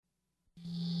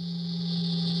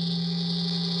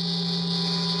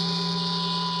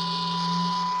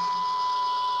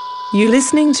You're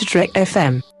listening to Trek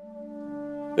FM.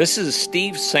 This is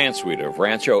Steve Sansweet of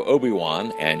Rancho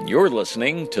Obi-Wan, and you're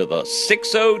listening to the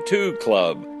 602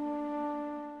 Club.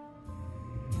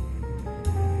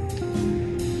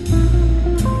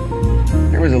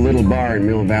 There was a little bar in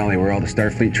Mill Valley where all the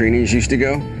Starfleet trainees used to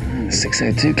go. The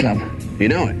 602 Club. You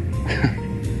know it?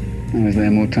 I was there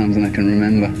more times than I can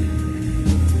remember.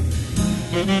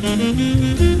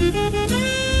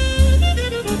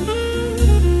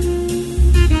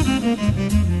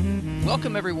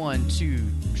 Welcome, everyone, to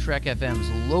Trek FM's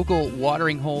local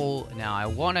watering hole. Now, I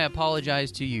want to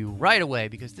apologize to you right away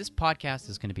because this podcast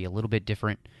is going to be a little bit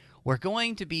different. We're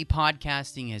going to be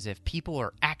podcasting as if people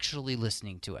are actually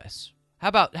listening to us. How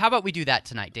about we do that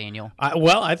tonight, Daniel?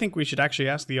 I think we should actually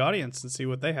ask the audience and see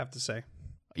what they have to say.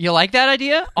 You like that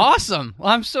idea? Awesome. Well,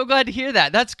 I'm so glad to hear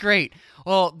that. That's great.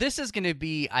 Well, this is going to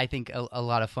be, I think, a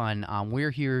lot of fun.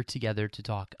 We're here together to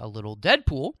talk a little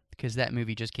Deadpool, because that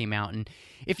movie just came out. And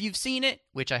if you've seen it,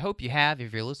 which I hope you have,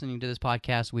 if you're listening to this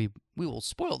podcast, we will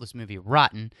spoil this movie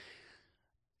rotten.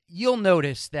 You'll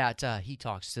notice that he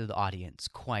talks to the audience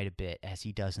quite a bit, as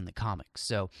he does in the comics.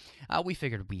 So we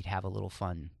figured we'd have a little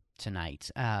fun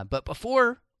tonight. But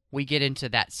before we get into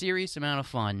that serious amount of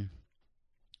fun,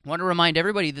 I want to remind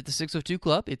everybody that the 602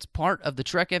 Club, it's part of the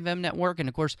Trek FM network, and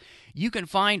of course, you can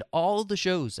find all the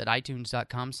shows at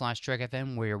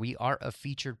itunes.com/TrekFM, where we are a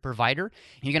featured provider.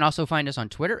 You can also find us on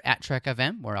Twitter at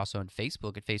TrekFM. We're also on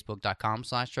Facebook at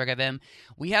facebook.com/TrekFM.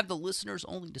 We have the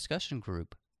listeners-only discussion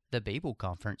group, the Babel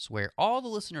Conference, where all the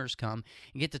listeners come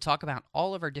and get to talk about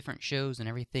all of our different shows and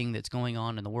everything that's going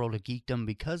on in the world of geekdom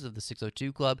because of the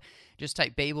 602 Club. Just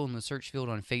type Babel in the search field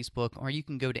on Facebook, or you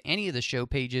can go to any of the show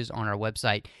pages on our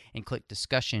website and click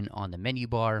discussion on the menu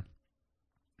bar.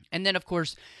 And then, of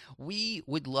course, we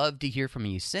would love to hear from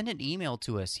you. Send an email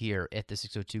to us here at the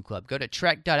 602 Club. Go to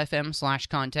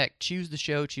trek.fm/contact, choose the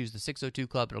show, choose the 602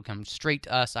 Club. It'll come straight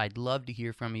to us. I'd love to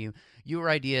hear from you, your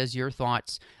ideas, your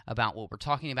thoughts about what we're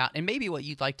talking about, and maybe what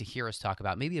you'd like to hear us talk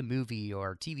about, maybe a movie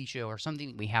or a TV show or something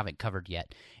that we haven't covered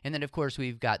yet. And then, of course,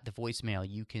 we've got the voicemail.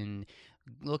 You can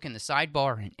look in the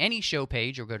sidebar in any show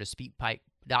page or go to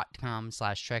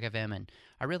speakpipe.com/TrekFM, and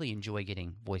I really enjoy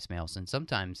getting voicemails, and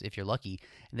sometimes, if you're lucky,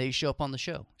 they show up on the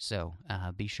show. So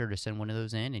be sure to send one of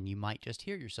those in, and you might just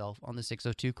hear yourself on the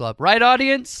 602 Club. Right,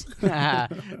 audience?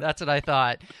 That's what I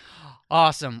thought.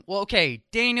 Awesome. Well, okay,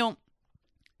 Daniel,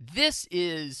 this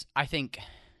is, I think,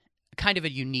 kind of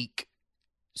a unique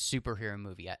superhero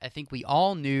movie. I think we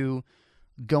all knew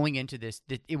going into this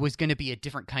that it was going to be a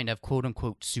different kind of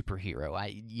quote-unquote superhero.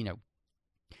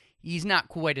 He's not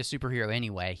quite a superhero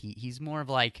anyway. He's more of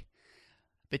like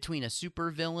between a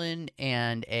supervillain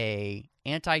and a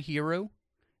anti-hero.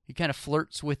 He kind of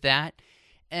flirts with that.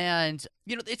 And,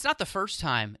 it's not the first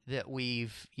time that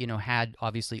we've, had,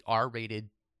 obviously, R-rated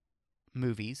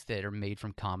movies that are made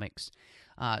from comics.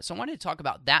 So I wanted to talk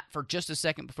about that for just a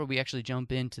second before we actually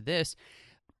jump into this.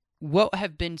 What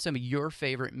have been some of your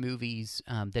favorite movies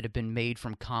that have been made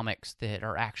from comics that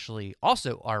are actually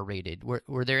also R-rated?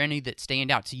 Were there any that stand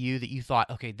out to you that you thought,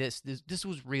 okay, this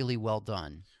was really well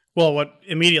done? Well, what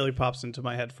immediately pops into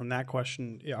my head from that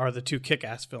question are the two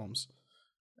Kick-Ass films,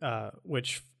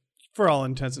 which, for all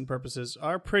intents and purposes,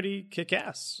 are pretty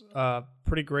kick-ass,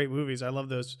 pretty great movies. I love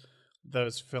those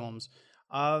films.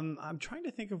 I'm trying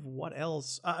to think of what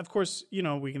else. Of course,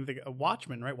 we can think of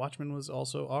Watchmen, right? Watchmen was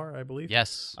also R, I believe.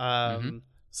 Yes. So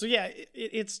yeah,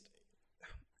 it's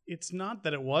not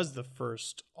that it was the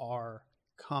first R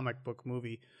comic book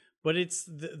movie, but it's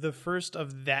the first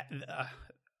of that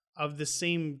of the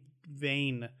same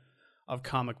vein of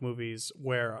comic movies,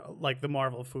 where like the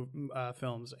Marvel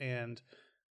films, and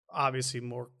obviously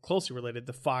more closely related,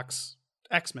 the Fox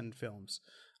X-Men films,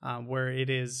 where it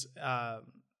is.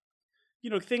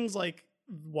 Things like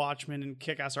Watchmen and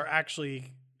Kick-Ass are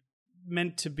actually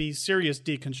meant to be serious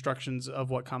deconstructions of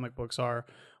what comic books are,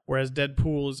 whereas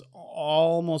Deadpool is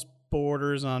almost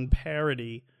borders on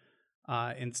parody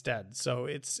instead. So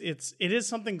it is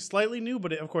something slightly new,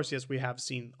 but of course, yes, we have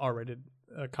seen R-rated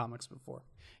comics before.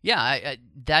 Yeah,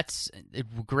 that's a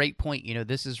great point.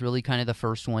 This is really kind of the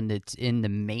first one that's in the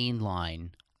main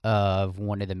line of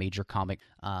one of the major comic,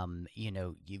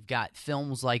 you've got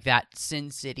films like that,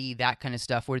 Sin City, that kind of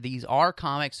stuff, where these are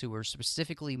comics who were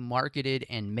specifically marketed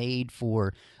and made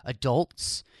for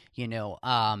adults,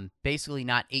 basically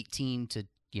not 18 to,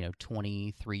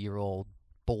 23-year-old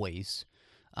boys,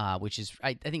 which is,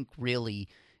 I think, really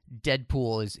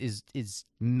Deadpool is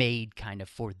made kind of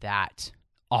for that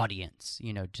audience,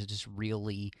 to just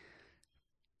really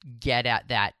get at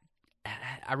that.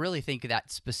 I really think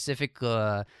that specific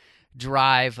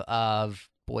drive of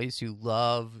boys who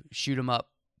love shoot 'em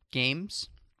up games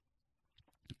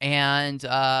and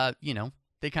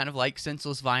they kind of like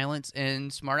senseless violence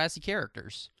and smartassy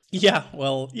characters. Yeah,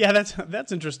 well, yeah,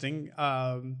 that's interesting.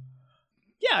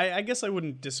 Yeah, I guess I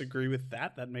wouldn't disagree with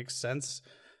that. That makes sense.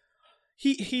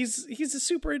 He's a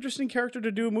super interesting character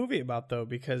to do a movie about, though,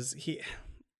 because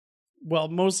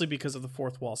mostly because of the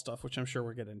fourth wall stuff, which I'm sure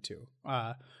we'll get into.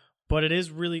 But it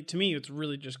is really, to me, it's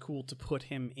really just cool to put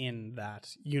him in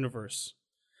that universe,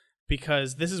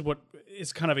 because this is what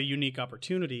is kind of a unique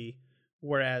opportunity.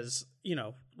 Whereas,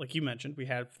 like you mentioned, we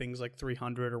have things like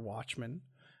 300 or Watchmen,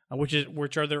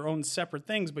 which are their own separate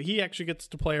things, but he actually gets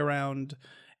to play around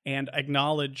and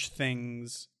acknowledge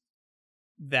things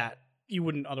that you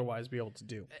wouldn't otherwise be able to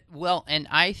do. Well, and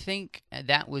I think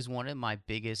that was one of my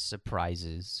biggest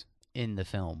surprises in the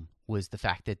film, was the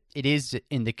fact that it is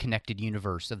in the connected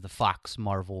universe of the Fox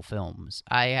Marvel films.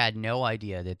 I had no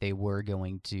idea that they were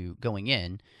going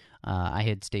in. I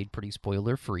had stayed pretty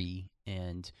spoiler free,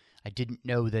 and I didn't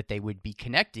know that they would be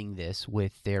connecting this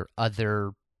with their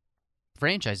other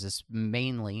franchises,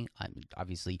 mainly,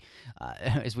 obviously,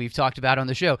 as we've talked about on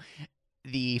the show.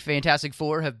 The Fantastic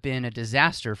Four have been a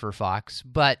disaster for Fox,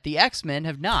 but the X-Men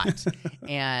have not,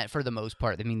 and for the most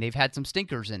part. I mean, they've had some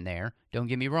stinkers in there, don't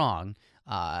get me wrong.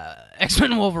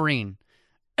 X-Men Wolverine,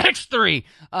 X3.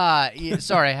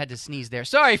 Sorry, I had to sneeze there.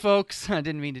 Sorry, folks. I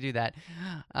didn't mean to do that.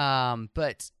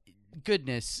 But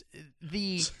goodness,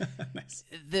 Nice.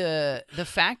 the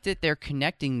fact that they're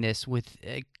connecting this with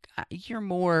your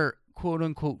more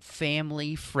quote-unquote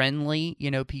family-friendly,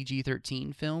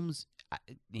 PG-13 films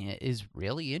is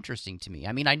really interesting to me.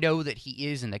 I mean, I know that he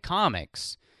is in the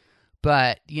comics,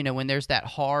 but, when there's that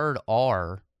hard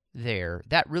R there,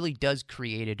 that really does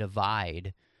create a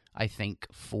divide, I think,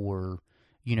 for,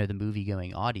 the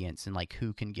movie-going audience, and, like,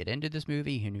 who can get into this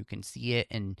movie and who can see it.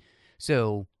 And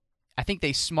so I think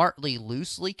they smartly,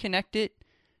 loosely connect it,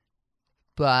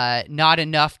 but not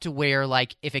enough to where,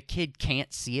 like, if a kid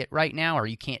can't see it right now or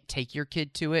you can't take your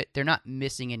kid to it, they're not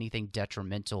missing anything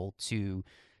detrimental to,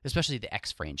 especially the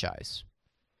X franchise.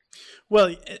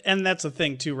 Well, and that's the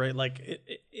thing, too, right? Like,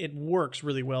 it works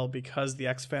really well because the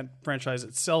X franchise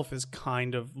itself is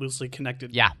kind of loosely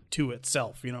connected to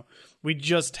itself. We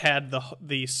just had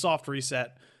the soft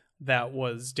reset that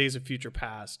was Days of Future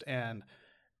Past, and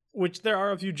which there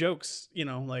are a few jokes,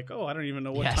 like, oh, I don't even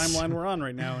know what timeline we're on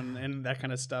right now, and that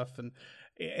kind of stuff.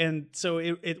 And so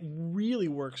it really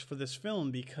works for this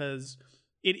film because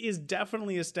it is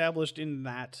definitely established in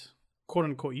that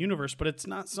quote-unquote universe, but it's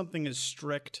not something as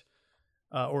strict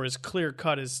or as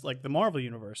clear-cut as, like, the Marvel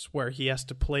universe, where he has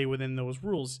to play within those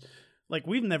rules. Like,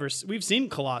 we've seen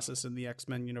Colossus in the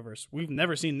X-Men universe. We've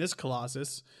never seen this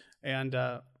Colossus, and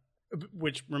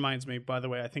which reminds me, by the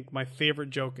way, I think my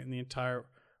favorite joke in the entire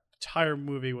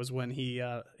movie was when he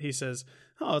says,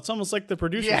 "Oh, it's almost like the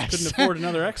producers couldn't afford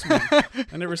another X-Men.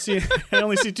 I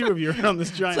only see two of you around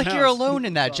this giant house." It's like you're alone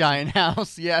in that giant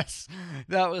house. Yes,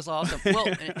 that was awesome.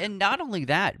 Well, and not only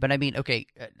that, but I mean, okay,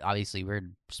 obviously we're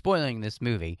spoiling this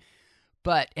movie,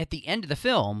 but at the end of the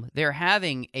film, they're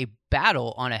having a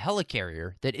battle on a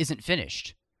helicarrier that isn't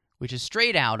finished, which is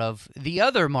straight out of the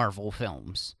other Marvel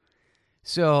films.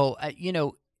 So,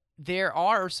 there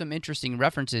are some interesting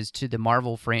references to the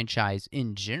Marvel franchise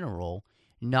in general,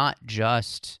 not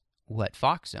just what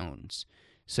Fox owns.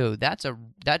 So that's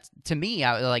to me,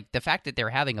 like the fact that they're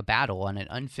having a battle on an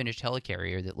unfinished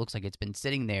helicarrier that looks like it's been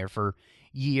sitting there for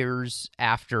years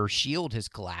after S.H.I.E.L.D. has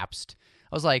collapsed.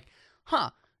 I was like,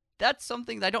 that's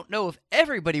something that I don't know if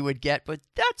everybody would get, but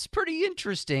that's pretty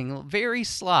interesting. Very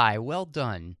sly. Well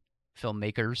done,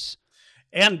 filmmakers.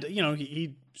 And,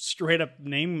 he straight up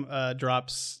name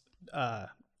drops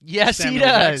yes, Samuel he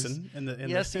does. Jackson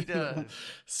Yes, he does.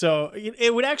 So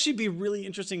it would actually be really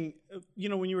interesting,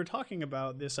 when you were talking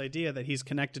about this idea that he's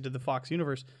connected to the Fox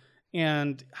universe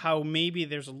and how maybe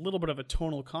there's a little bit of a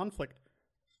tonal conflict.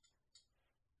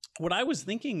 What I was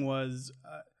thinking was,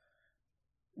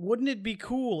 wouldn't it be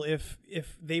cool if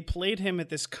they played him at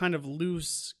this kind of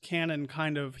loose canon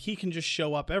kind of, he can just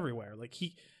show up everywhere. Like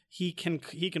he can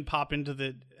pop into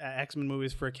the X-Men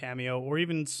movies for a cameo, or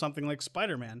even something like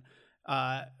Spider-Man.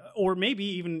 Or maybe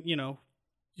even,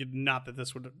 not that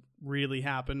this would really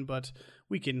happen, but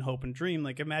we can hope and dream.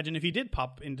 Like, imagine if he did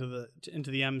pop into the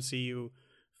MCU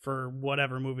for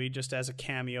whatever movie, just as a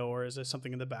cameo or as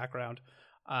something in the background.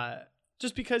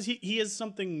 Just because he is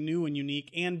something new and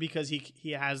unique, and because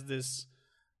he has this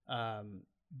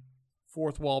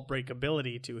fourth wall break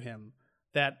ability to him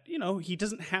that, he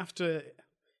doesn't have to.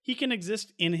 he can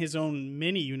exist in his own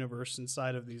mini universe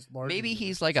inside of these larger. Maybe universes.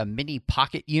 he's like a mini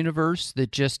pocket universe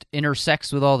that just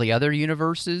intersects with all the other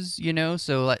universes,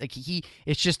 So like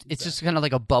it's just kind of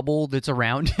like a bubble that's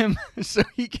around him, so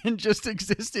he can just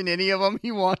exist in any of them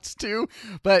he wants to.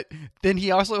 But then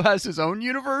he also has his own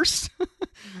universe.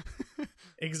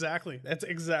 Exactly. That's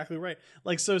exactly right.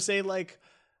 Like, so say like,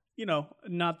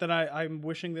 not that I'm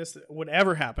wishing this would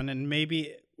ever happen, and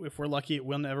maybe if we're lucky it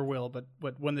will never will, but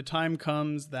when the time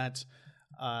comes that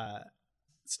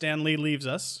Stan Lee leaves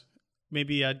us,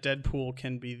 maybe Deadpool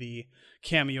can be the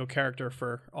cameo character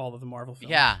for all of the Marvel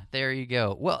films. Yeah, there you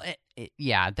go. Well,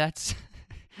 that's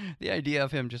the idea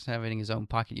of him just having his own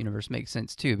pocket universe makes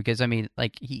sense too, because I mean,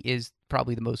 like, he is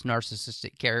probably the most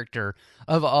narcissistic character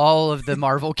of all of the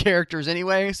Marvel characters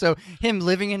anyway, so him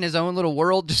living in his own little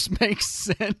world just makes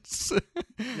sense.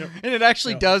 Yep. And it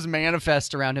actually does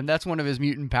manifest around him. That's one of his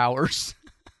mutant powers.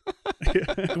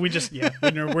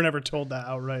 We're never told that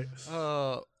outright.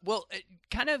 Well,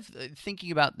 kind of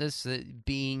thinking about this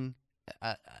being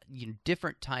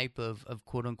different type of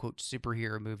quote unquote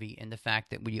superhero movie, and the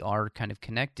fact that we are kind of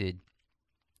connected,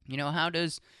 how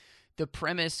does the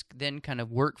premise then kind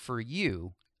of work for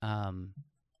you?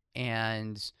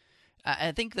 And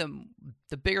I think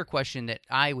the bigger question that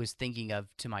I was thinking of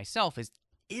to myself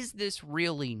is this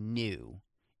really new?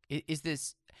 Is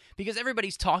this, because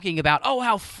everybody's talking about,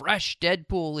 how fresh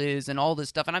Deadpool is and all this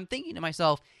stuff, and I'm thinking to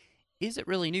myself, is it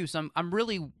really new? So I'm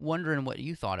really wondering what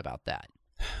you thought about that.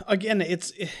 Again,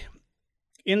 it's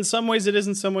in some ways it is,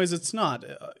 in some ways it's not.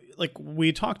 Like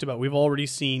we talked about, we've already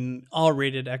seen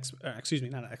R-rated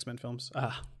not X-Men films.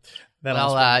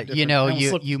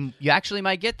 You actually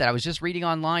might get that. I was just reading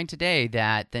online today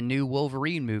that the new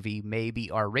Wolverine movie may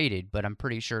be R-rated, but I'm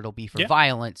pretty sure it'll be for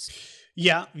violence.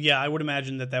 Yeah, I would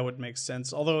imagine that would make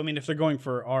sense. Although, I mean, if they're going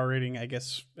for R rating, I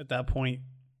guess at that point,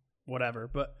 whatever.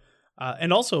 But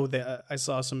and also, I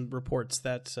saw some reports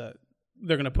that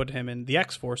they're going to put him in the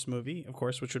X-Force movie, of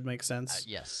course, which would make sense.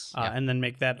 Yes. And then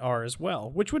make that R as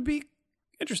well, which would be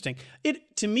interesting.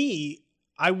 To me,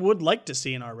 I would like to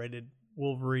see an R-rated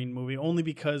Wolverine movie, only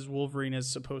because Wolverine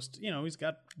is supposed to, he's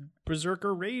got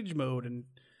berserker rage mode and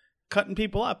cutting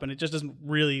people up, and it just doesn't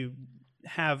really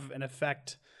have an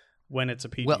effect when it's a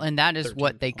PG. Well, and that is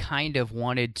what they kind of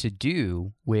wanted to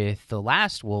do with the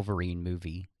last Wolverine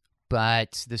movie,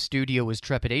 but the studio was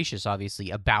trepidatious, obviously,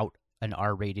 about an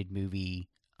R-rated movie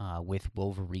with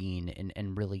Wolverine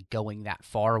and really going that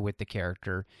far with the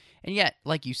character. And yet,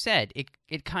 like you said,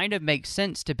 it kind of makes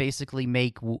sense to basically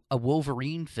make a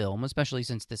Wolverine film, especially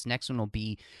since this next one will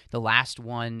be the last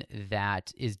one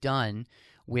that is done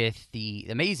with the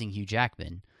amazing Hugh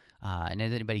Jackman. And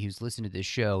as anybody who's listened to this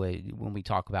show, when we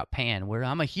talk about Pan, where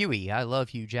I'm a Huey, I love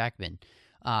Hugh Jackman.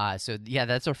 So yeah,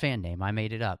 that's our fan name. I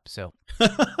made it up. So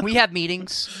we have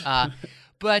meetings.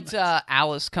 But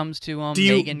Alice comes to him.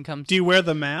 Megan comes. Do you wear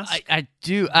the mask? I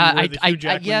do.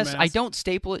 Yes, mask? I don't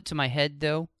staple it to my head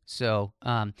though. So,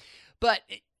 but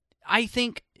I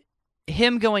think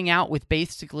him going out with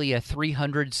basically a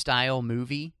 300 style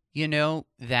movie,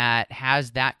 that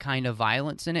has that kind of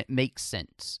violence in it makes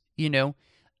sense.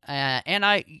 And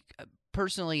I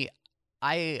personally,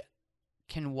 I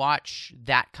can watch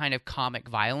that kind of comic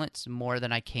violence more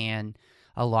than I can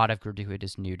a lot of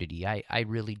gratuitous nudity. I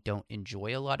really don't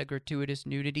enjoy a lot of gratuitous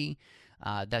nudity.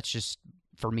 That's just,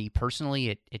 for me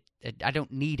personally, I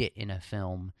don't need it in a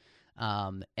film.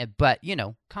 But,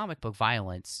 comic book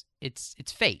violence, it's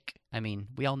fake. I mean,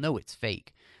 we all know it's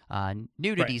fake.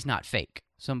 Nudity's not fake.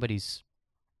 Somebody's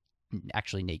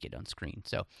actually naked on screen.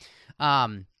 So,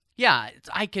 yeah,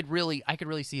 I could really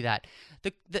see that.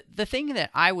 The thing that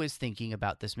I was thinking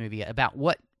about this movie, about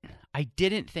what I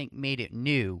didn't think made it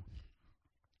new,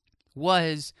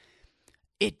 was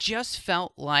it just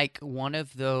felt like one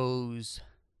of those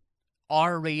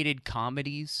R-rated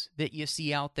comedies that you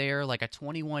see out there, like a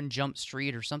 21 Jump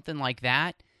Street or something like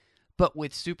that, but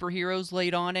with superheroes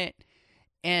laid on it,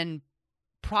 and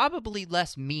probably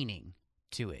less meaning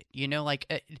to it.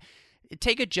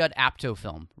 Take a Judd Apatow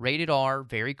film, rated R,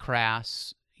 very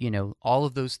crass, all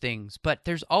of those things, but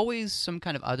there's always some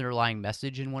kind of underlying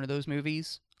message in one of those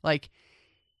movies. Like,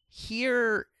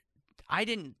 here,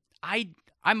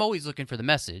 I'm always looking for the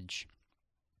message,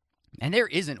 and there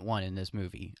isn't one in this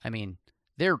movie. I mean,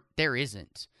 there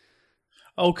isn't.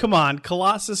 Oh, come on.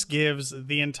 Colossus gives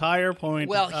the entire point.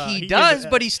 Well, he does,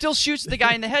 but he still shoots the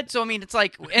guy in the head. So, I mean, it's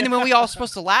like, and then when we all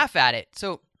supposed to laugh at it.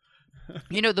 So,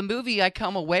 the movie I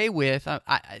come away with,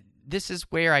 this is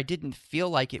where I didn't feel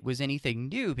like it was anything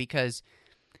new, because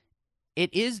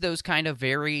it is those kind of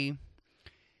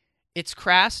it's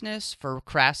crassness for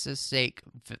crassness sake,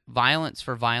 violence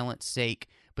for violence sake,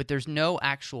 but there's no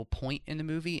actual point in the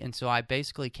movie, and so I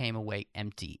basically came away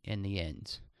empty in the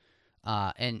end.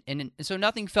 And so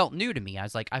nothing felt new to me. I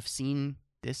was like, I've seen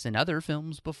this in other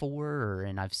films before,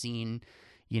 and I've seen,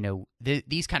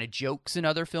 these kind of jokes in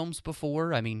other films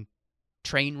before. I mean,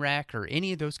 Trainwreck or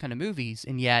any of those kind of movies,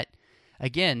 and yet,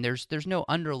 again, there's no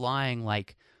underlying,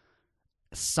 like,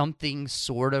 something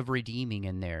sort of redeeming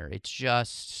in there. It's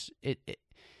just,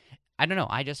 I don't know,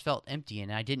 I just felt empty,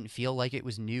 and I didn't feel like it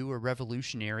was new or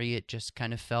revolutionary. It just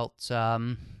kind of felt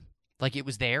like it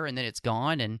was there, and then it's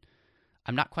gone, and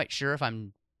I'm not quite sure if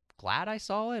I'm glad I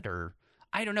saw it, or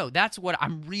I don't know. That's what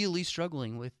I'm really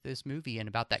struggling with this movie and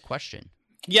about that question.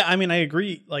 Yeah, I mean, I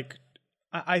agree. Like,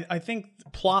 I think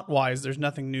plot-wise, there's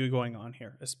nothing new going on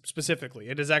here, specifically.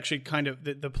 It is actually kind of,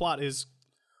 the plot is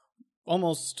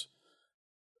almost,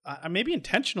 maybe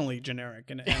intentionally generic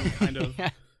and kind of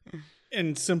Yeah.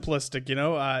 and simplistic,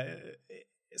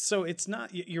 so it's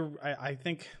not, I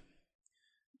think,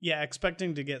 yeah,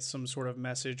 expecting to get some sort of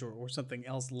message or something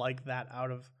else like that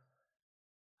out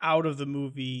of the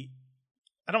movie,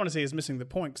 I don't want to say is missing the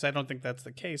point, because I don't think that's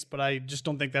the case, but I just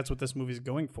don't think that's what this movie is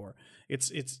going for.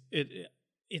 It's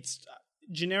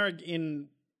generic in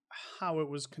how it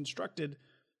was constructed,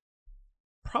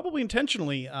 probably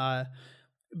intentionally,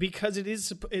 because it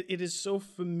is so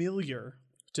familiar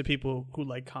to people who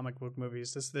like comic book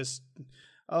movies. This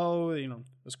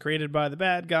was created by the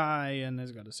bad guy and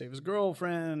has got to save his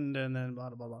girlfriend, and then blah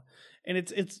blah blah. And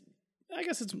it's I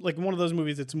guess it's like one of those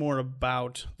movies. It's more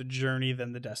about the journey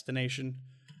than the destination.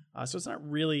 So it's not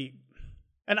really.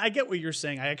 And I get what you're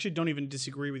saying. I actually don't even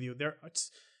disagree with you.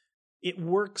 It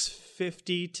works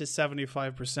 50 to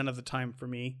 75% of the time for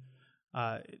me.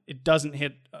 It doesn't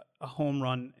hit a home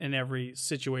run in every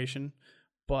situation,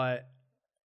 but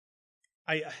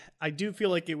I do feel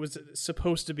like it was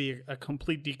supposed to be a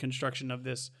complete deconstruction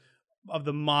of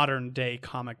the modern day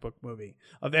comic book movie,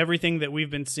 of everything that we've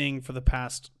been seeing for the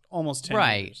past almost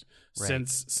 10 years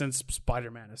since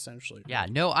Spider-Man, essentially. Yeah,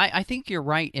 no, I think you're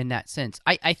right in that sense.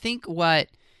 I think what,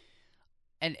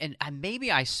 and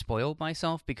maybe I spoiled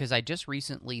myself because I just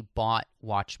recently bought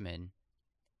Watchmen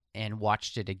and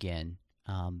watched it again,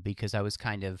 because I was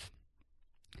kind of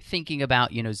thinking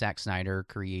about, Zack Snyder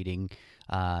creating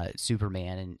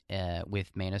Superman and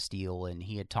with Man of Steel, and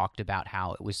he had talked about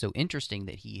how it was so interesting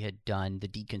that he had done the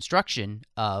deconstruction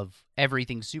of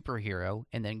everything superhero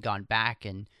and then gone back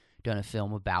and done a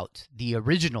film about the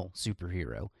original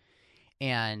superhero.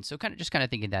 And so kind of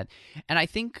thinking that. And I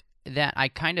think that I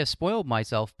kind of spoiled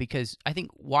myself because I think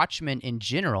Watchmen in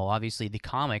general, obviously the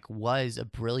comic, was a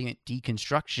brilliant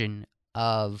deconstruction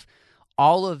of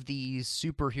all of these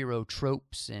superhero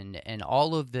tropes and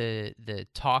all of the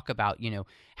talk about,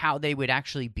 how they would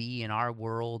actually be in our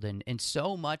world. And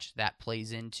so much that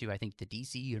plays into, I think, the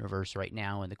DC universe right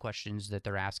now and the questions that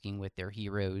they're asking with their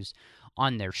heroes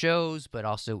on their shows, but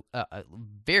also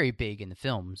very big in the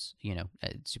films,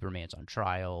 Superman's on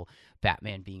trial,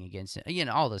 Batman being against it,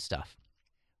 all this stuff.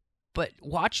 But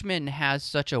Watchmen has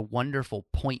such a wonderful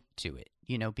point to it,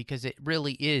 because it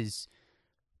really is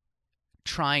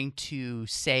trying to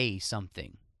say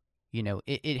something.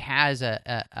 It has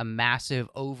a massive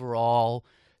overall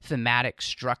thematic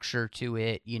structure to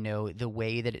it, the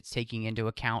way that it's taking into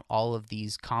account all of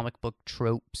these comic book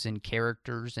tropes and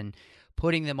characters and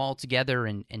putting them all together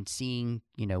and seeing,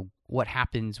 what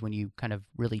happens when you kind of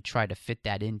really try to fit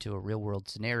that into a real world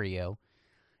scenario.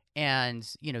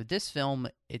 And, this film,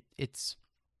 it's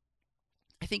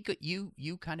I think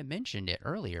you kind of mentioned it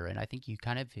earlier, and I think you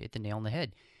kind of hit the nail on the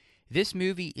head. This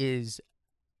movie is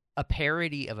a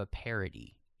parody of a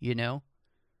parody, but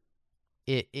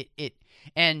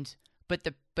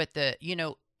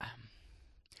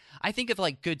I think of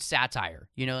like good satire,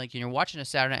 like you're watching a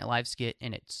Saturday Night Live skit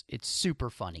and it's super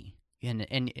funny and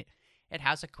it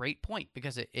has a great point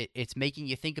because it's making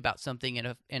you think about something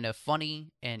in a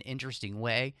funny and interesting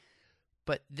way.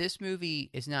 But this movie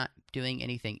is not doing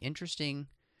anything interesting,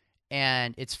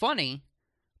 and it's funny,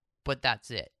 but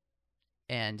that's it.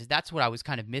 And that's what I was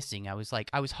kind of missing. I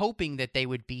was hoping that they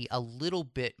would be a little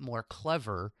bit more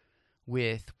clever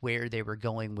with where they were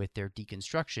going with their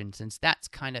deconstruction, since that's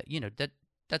kind of,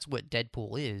 that's what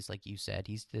Deadpool is, like you said.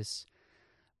 He's this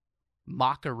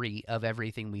mockery of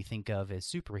everything we think of as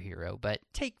superhero, but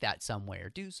take that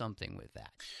somewhere, do something with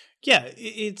that. Yeah,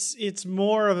 it's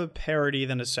more of a parody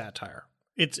than a satire.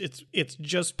 It's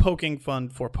just poking fun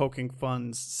for poking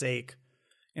fun's sake,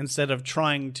 instead of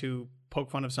trying to poke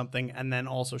fun of something and then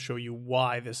also show you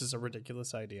why this is a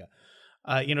ridiculous idea.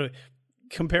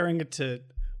 Comparing it to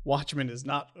Watchmen is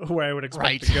not where I would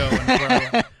expect to go.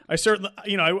 And I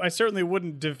certainly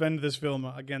wouldn't defend this film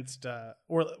against,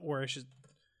 or I should,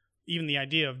 even the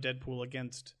idea of Deadpool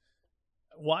against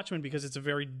Watchmen, because it's a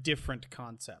very different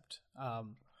concept.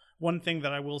 One thing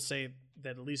that I will say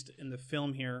that at least in the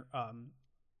film here,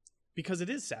 because it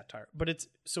is satire, but it's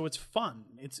fun.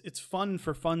 It's fun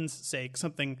for fun's sake,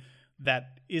 something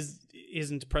that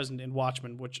isn't present in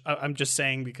Watchmen, which I'm just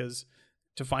saying because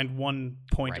to find one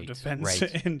point of defense.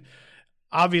 Right. And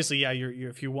obviously, yeah, you're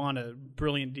if you want a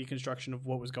brilliant deconstruction of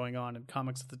what was going on in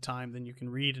comics at the time, then you can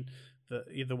read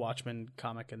the Watchmen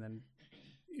comic and then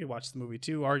you watch the movie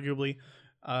too, arguably.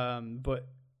 But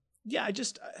yeah,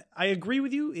 I agree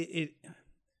with you.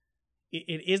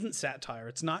 It isn't satire.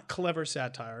 It's not clever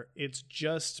satire. It's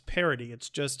just parody. It's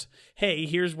just, hey,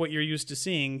 here's what you're used to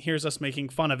seeing. Here's us making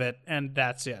fun of it, and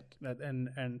that's it.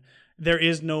 And there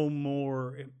is no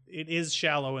more. It is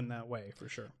shallow in that way, for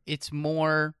sure. It's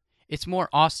more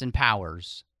Austin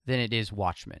Powers than it is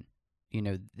Watchmen. You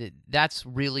know, that's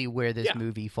really where this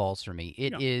movie falls for me.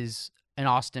 It is an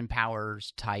Austin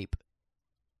Powers type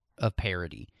of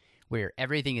parody, where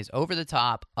everything is over the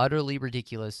top, utterly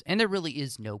ridiculous, and there really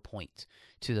is no point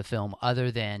to the film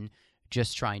other than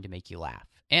just trying to make you laugh.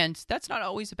 And that's not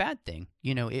always a bad thing.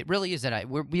 You know, it really is that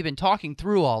we've been talking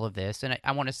through all of this, and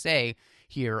I want to say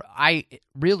here, I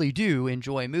really do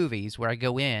enjoy movies where I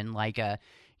go in like a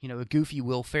goofy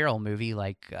Will Ferrell movie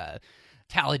like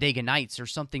Talladega Nights or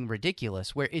something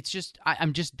ridiculous, where it's just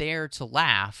I'm just there to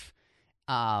laugh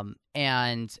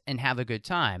and have a good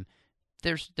time.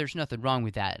 There's nothing wrong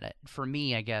with that. For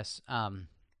me, I guess, I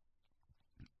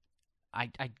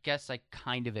guess I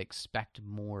kind of expect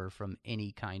more from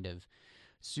any kind of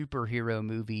superhero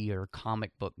movie or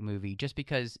comic book movie, just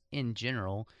because in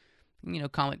general, you know,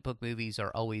 comic book movies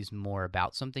are always more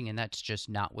about something, and that's just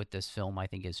not what this film, I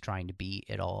think, is trying to be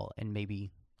at all. And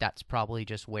maybe that's probably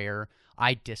just where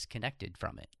I disconnected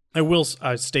from it. I will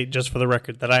state, just for the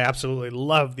record, that I absolutely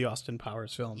love the Austin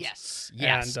Powers films. Yes,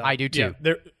 and, I do too.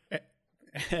 Yeah,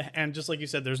 and just like you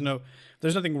said, there's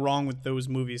nothing wrong with those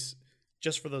movies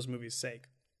just for those movies' sake.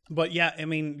 But yeah, I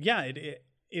mean, yeah,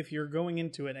 if you're going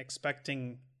into it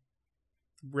expecting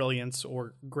brilliance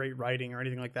or great writing or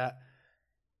anything like that,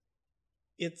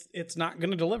 it's not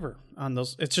going to deliver on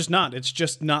those. It's just not. It's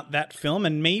just not that film.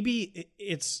 And maybe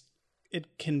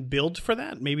it can build for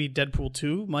that. Maybe Deadpool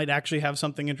 2 might actually have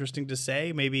something interesting to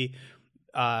say. Maybe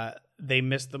they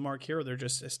missed the mark here, or they're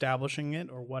just establishing it,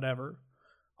 or whatever.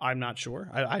 I'm not sure.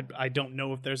 I don't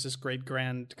know if there's this great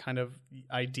grand kind of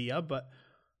idea, but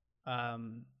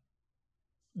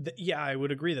yeah, I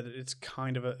would agree that it's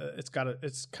kind of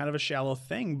a shallow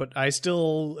thing, but at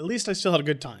least I still had a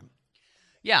good time.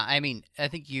 Yeah, I mean, I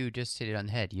think you just hit it on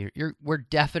the head. We're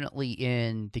definitely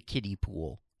in the kiddie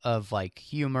pool of like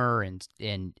humor and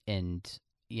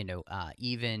you know,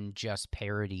 even just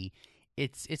parody.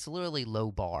 It's literally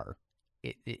low bar.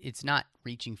 It's not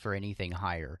reaching for anything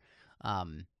higher.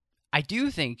 I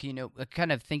do think, you know,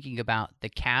 kind of thinking about the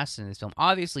cast in this film,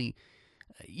 obviously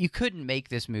you couldn't make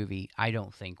this movie, I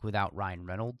don't think, without Ryan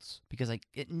Reynolds, because like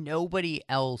nobody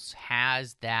else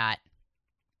has that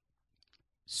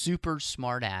super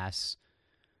smart ass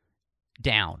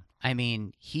down. I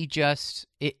mean,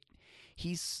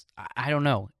 I don't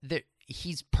know.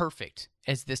 He's perfect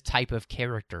as this type of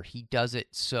character. He does it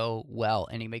so well,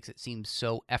 and he makes it seem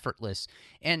so effortless.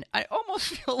 And I almost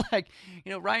feel like,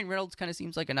 you know, Ryan Reynolds kind of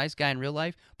seems like a nice guy in real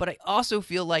life, but I also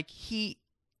feel like he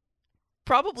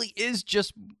probably is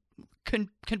just can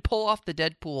pull off the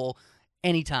Deadpool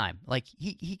anytime. Like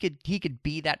he could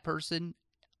be that person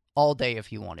all day if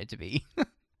he wanted to be.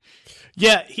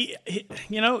 Yeah, he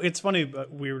you know, it's funny,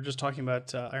 but we were just talking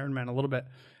about Iron Man a little bit.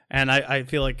 And I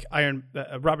feel like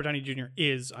Robert Downey Jr.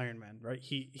 is Iron Man, right?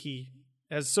 He's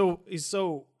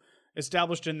so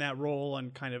established in that role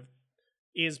and kind of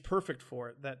is perfect for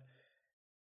it that,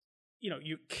 you know,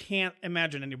 you can't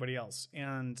imagine anybody else.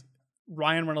 And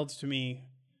Ryan Reynolds, to me,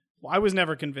 I was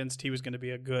never convinced he was going to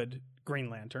be a good Green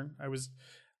Lantern. I was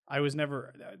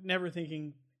never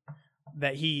thinking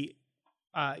that he,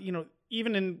 you know,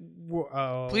 even in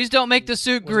please don't make the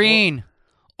suit green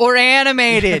or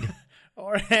animated.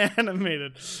 Or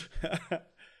animated.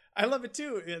 I love it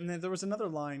too. And then there was another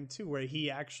line too where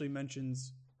he actually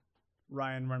mentions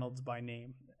Ryan Reynolds by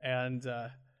name. And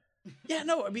yeah,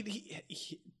 no, I mean,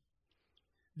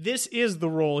 this is the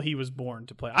role he was born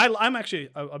to play. I'm actually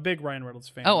a big Ryan Reynolds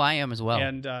fan. Oh, I am as well.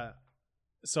 And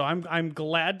so I'm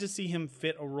glad to see him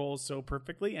fit a role so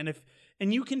perfectly.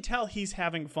 And you can tell he's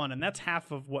having fun, and that's half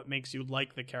of what makes you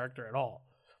like the character at all,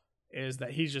 is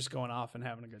that he's just going off and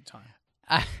having a good time.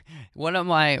 One of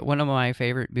my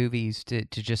favorite movies to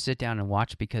just sit down and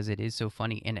watch because it is so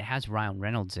funny and it has Ryan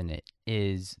Reynolds in it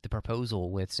is The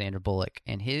Proposal with Sandra Bullock,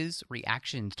 and his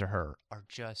reactions to her are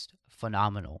just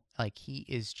phenomenal. Like he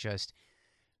is just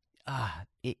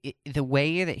the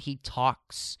way that he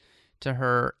talks to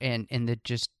her and the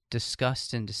just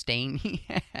disgust and disdain he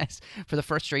has for the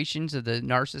frustrations of the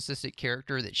narcissistic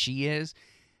character that she is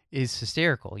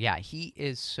hysterical. Yeah, he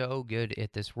is so good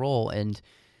at this role, and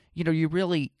you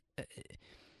really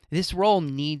this role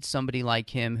needs somebody like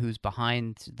him who's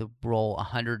behind the role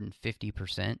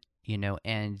 150%,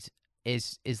 and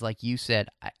is like you said,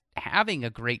 having a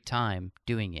great time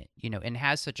doing it, and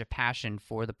has such a passion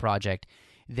for the project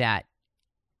that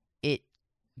it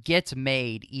gets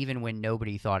made even when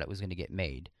nobody thought it was going to get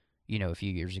made, a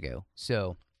few years ago.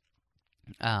 So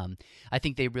I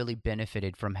think they really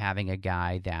benefited from having a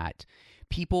guy that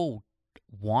people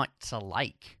want to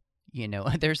like.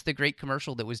 There's the great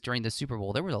commercial that was during the Super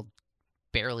Bowl. There were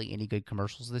barely any good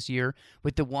commercials this year,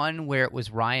 but the one where it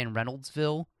was Ryan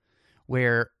Reynoldsville,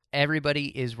 where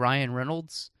everybody is Ryan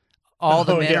Reynolds, all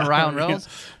the men are Ryan Reynolds,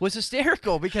 was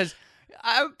hysterical because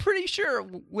I'm pretty sure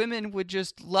women would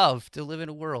just love to live in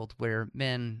a world where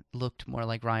men looked more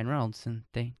like Ryan Reynolds than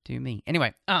they do me.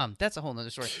 Anyway, that's a whole nother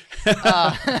story.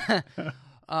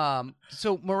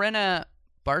 So Morena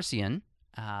Barcian,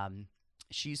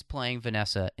 she's playing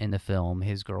Vanessa in the film,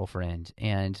 his girlfriend,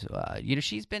 and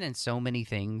she's been in so many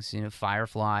things.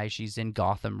 Firefly. She's in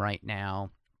Gotham right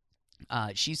now.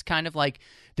 She's kind of like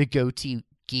the goatee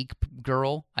geek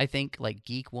girl, I think, like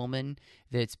geek woman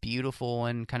that's beautiful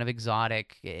and kind of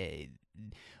exotic.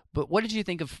 But what did you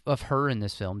think of her in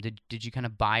this film? Did you kind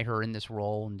of buy her in this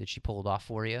role, and did she pull it off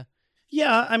for you?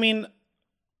 Yeah, I mean,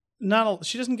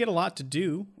 she doesn't get a lot to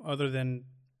do other than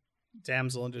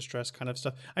damsel in distress kind of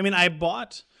stuff. I mean, I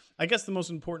guess the most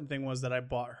important thing was that I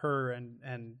bought her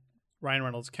and Ryan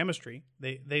Reynolds' chemistry.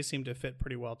 They seem to fit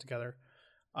pretty well together.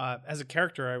 As a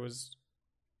character, I was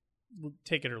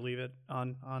take it or leave it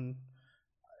on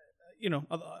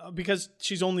because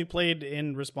she's only played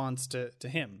in response to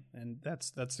him, and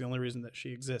that's the only reason that she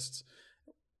exists.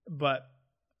 But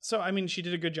so I mean, she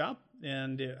did a good job,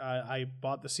 and I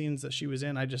bought the scenes that she was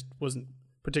in. I just wasn't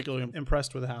particularly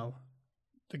impressed with how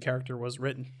the character was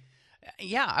written.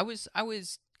 Yeah, I was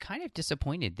kind of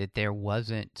disappointed that there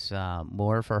wasn't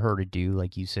more for her to do.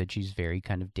 Like you said, she's very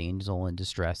kind of damsel in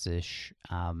distress-ish.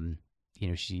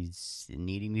 She's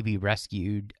needing to be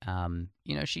rescued.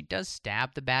 She does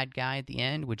stab the bad guy at the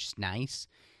end, which is nice.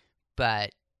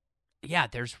 But yeah,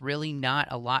 there's really not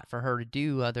a lot for her to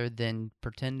do other than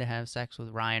pretend to have sex with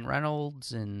Ryan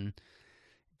Reynolds and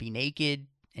be naked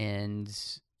and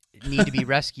need to be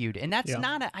rescued. And that's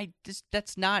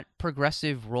that's not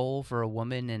progressive role for a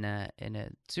woman in a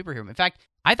superhero. In fact,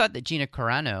 I thought that Gina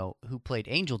Carano, who played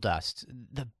Angel Dust,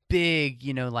 the big,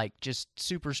 just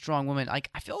super strong woman,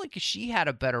 I feel like she had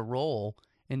a better role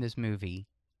in this movie.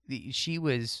 She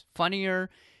was funnier.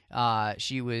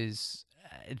 She was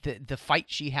the fight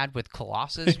she had with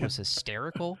Colossus was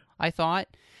hysterical, I thought.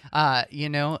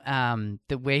 The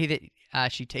way that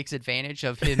she takes advantage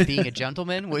of him being a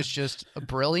gentleman was just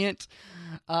brilliant.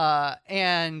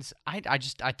 And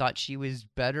I thought she was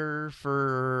better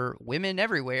for women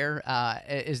everywhere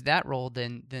is that role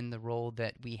than the role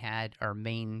that we had our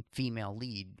main female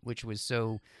lead, which was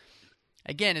so,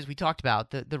 again, as we talked about,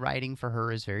 the writing for her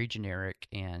is very generic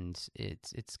and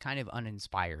it's kind of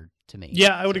uninspired to me.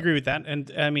 Yeah, I would agree with that.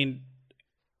 And I mean,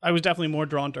 I was definitely more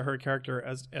drawn to her character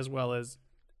as well as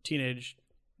teenage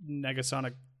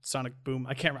Negasonic Sonic Boom.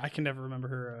 I can never remember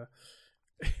her.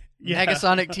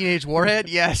 Negasonic Teenage Warhead?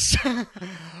 Yes.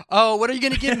 Oh, what are you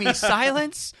going to give me?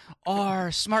 Silence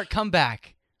or smart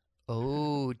comeback?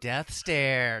 Oh, Death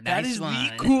Stare. Nice. That is one.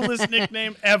 the coolest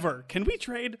nickname ever. Can we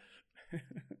trade?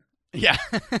 Yeah.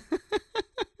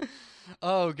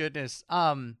 Oh, goodness.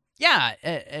 Yeah,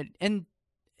 and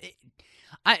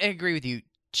I agree with you.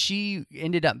 She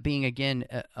ended up being, again,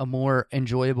 a more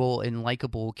enjoyable and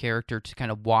likable character to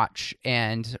kind of watch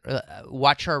and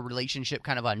watch her relationship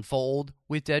kind of unfold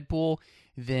with Deadpool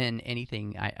than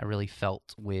anything I really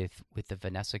felt with the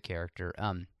Vanessa character.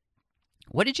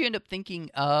 What did you end up thinking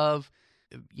of,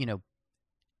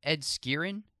 Ed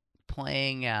Skrein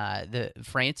playing the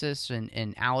Francis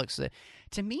and Alex?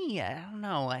 To me, I don't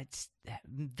know.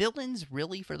 Villains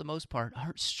really, for the most part,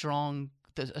 aren't strong.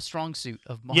 A strong suit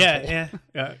of Marvel. Yeah.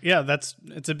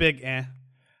 It's a big eh.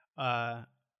 I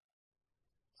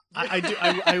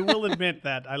will admit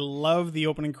that I love the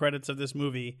opening credits of this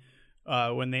movie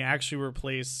when they actually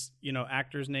replace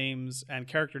actors' names and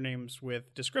character names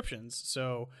with descriptions.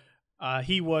 So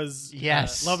He was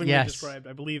Yes, lovingly yes. described,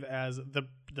 I believe, as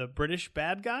the British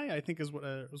bad guy. I think is what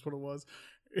it was.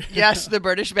 Yes, the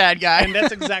British bad guy. And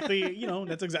that's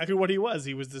exactly what he was.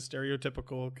 He was the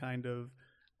stereotypical kind of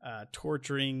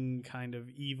torturing, kind of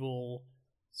evil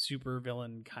super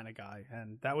villain kind of guy,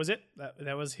 and that was it.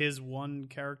 That was his one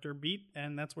character beat,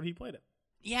 and that's what he played it.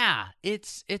 Yeah,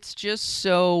 it's just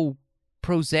so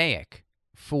prosaic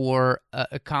for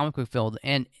a comic book film,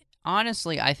 and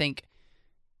honestly, I think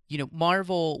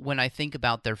Marvel, when I think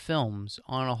about their films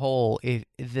on a whole, if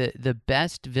the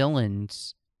best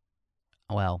villains,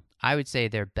 well, I would say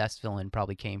their best villain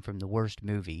probably came from the worst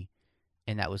movie,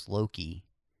 and that was Loki.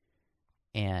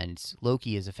 And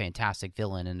Loki is a fantastic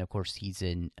villain, and of course he's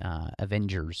in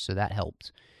Avengers, so that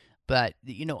helped. But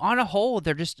on a whole,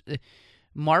 they're just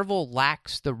Marvel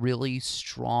lacks the really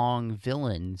strong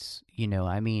villains.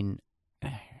 I mean,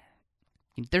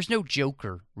 there's no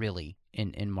Joker really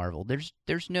in Marvel.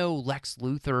 There's no Lex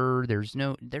Luthor.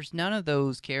 There's none of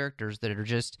those characters that are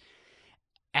just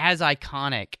as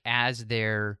iconic as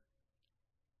their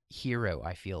hero.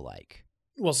 I feel like.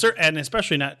 Well, sir, and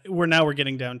especially not. We're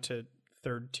getting down to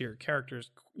third tier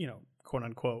characters, quote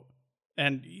unquote,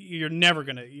 and you're never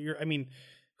gonna.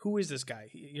 Who is this guy?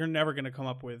 You're never gonna come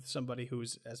up with somebody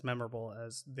who's as memorable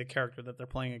as the character that they're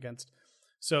playing against.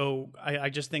 So I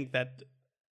just think that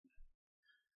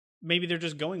maybe they're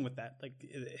just going with that. Like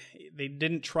they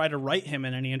didn't try to write him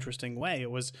in any interesting way.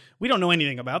 It was, we don't know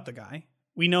anything about the guy.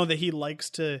 We know that he likes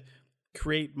to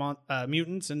create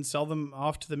mutants and sell them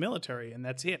off to the military, and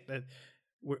that's it.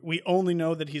 We only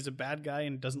know that he's a bad guy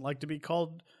and doesn't like to be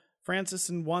called Francis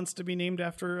and wants to be named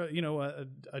after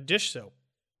a dish soap,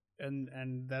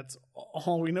 and that's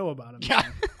all we know about him. Yeah.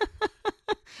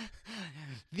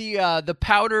 The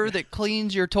powder that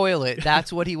cleans your toilet,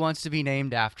 that's what he wants to be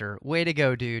named after. Way to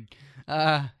go, dude.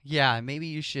 Yeah, maybe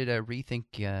you should rethink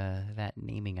that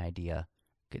naming idea.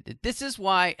 This is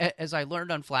why, as I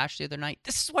learned on Flash the other night,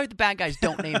 this is why the bad guys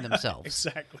don't name themselves.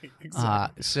 Exactly.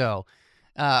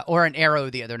 Or an Arrow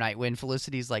the other night when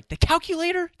Felicity's like, the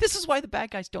calculator? This is why the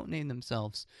bad guys don't name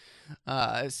themselves.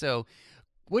 So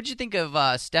what'd you think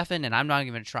of Stefan, and I'm not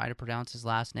even going to try to pronounce his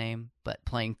last name, but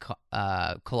playing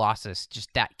Colossus,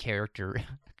 just that character?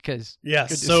 Because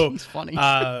yes, so he's funny.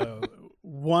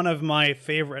 One of my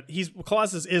favorite,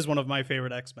 Colossus is one of my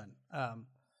favorite X-Men.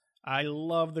 I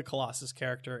love the Colossus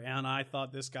character, and I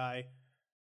thought this guy,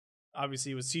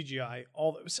 obviously it was CGI.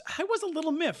 I was a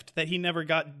little miffed that he never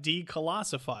got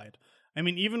decolossified. I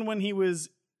mean, even when he was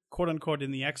quote unquote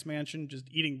in the X Mansion just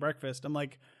eating breakfast, I'm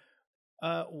like,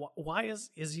 why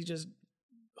is he just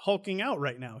hulking out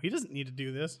right now? He doesn't need to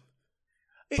do this.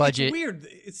 Budget. It's weird.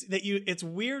 It's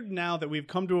weird now that we've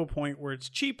come to a point where it's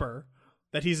cheaper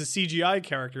that he's a CGI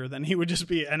character than he would just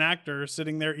be an actor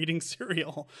sitting there eating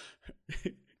cereal.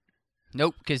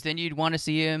 Nope, because then you'd want to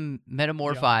see him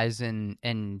metamorphose, and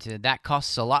that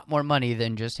costs a lot more money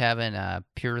than just having a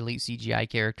purely CGI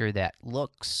character that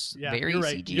looks very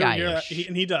right. CGI-ish.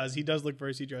 And he does look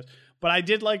very CGI. But I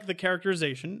did like the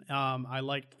characterization. I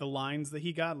liked the lines that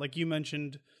he got. Like you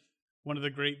mentioned, one of the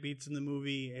great beats in the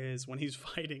movie is when he's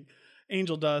fighting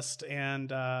Angel Dust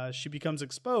and she becomes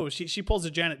exposed. She pulls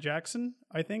a Janet Jackson,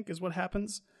 I think, is what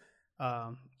happens.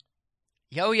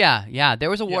 Oh yeah. There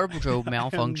was a wardrobe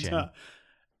malfunction,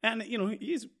 and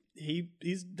he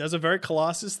does a very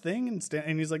Colossus thing,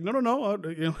 and he's like, no,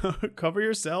 cover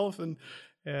yourself,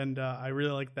 and I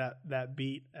really like that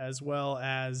beat as well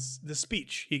as the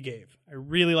speech he gave. I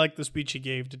really liked the speech he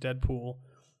gave to Deadpool,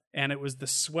 and it was the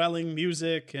swelling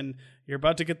music, and you're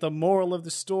about to get the moral of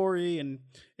the story, and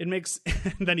it makes,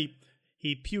 and then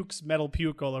he pukes metal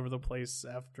puke all over the place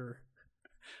after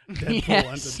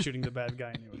Deadpool ends up shooting the bad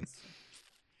guy anyways.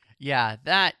 Yeah,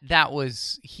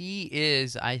 he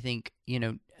is, I think,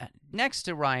 next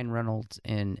to Ryan Reynolds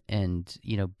and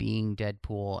being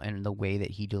Deadpool and the way that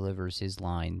he delivers his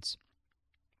lines.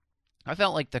 I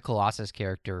felt like the Colossus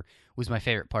character was my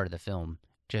favorite part of the film.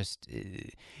 Just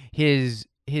his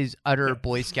utter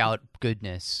Boy Scout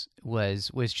goodness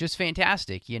was just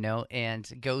fantastic,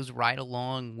 and goes right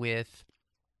along with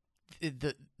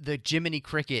the Jiminy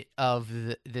Cricket of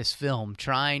this film,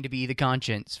 trying to be the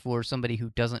conscience for somebody who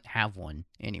doesn't have one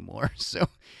anymore. So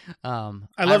I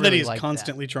love that really he's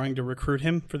constantly trying to recruit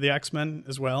him for the X-Men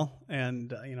as well,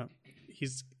 and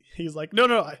he's like, no,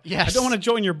 I don't want to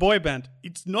join your boy band.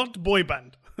 It's not boy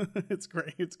band. It's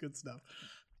great. It's good stuff.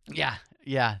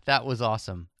 Yeah, that was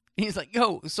awesome. He's like,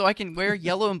 yo, so I can wear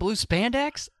yellow and blue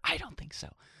spandex? I don't think so.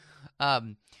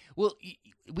 Well,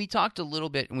 we talked a little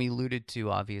bit, and we alluded to,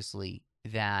 obviously,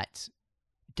 that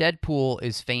Deadpool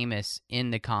is famous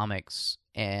in the comics,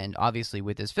 and obviously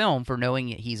with his film, for knowing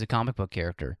he's a comic book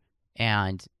character.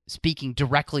 and speaking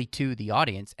directly to the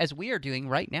audience, as we are doing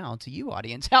right now to you,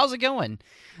 audience. How's it going?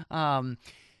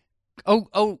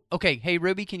 Okay. Hey,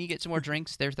 Ruby, can you get some more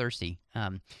drinks? They're thirsty.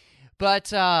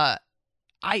 But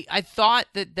I thought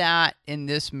that in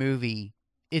this movie,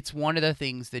 it's one of the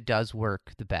things that does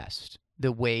work the best.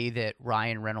 The way that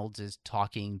Ryan Reynolds is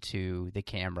talking to the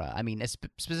camera. I mean,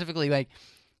 specifically, like,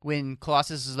 when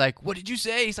Colossus is like, "What did you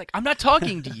say?" He's like, "I'm not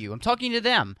talking to you. I'm talking to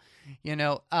them."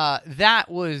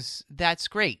 That's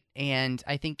great. And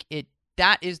I think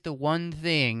that is the one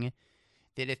thing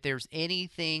that if there's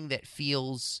anything that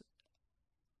feels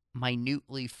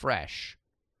minutely fresh,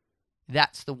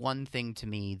 that's the one thing to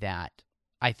me that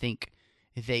I think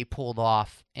they pulled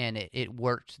off, and it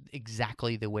worked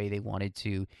exactly the way they wanted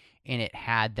to, and it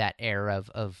had that air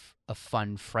of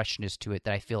fun freshness to it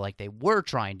that I feel like they were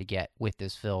trying to get with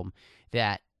this film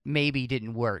that maybe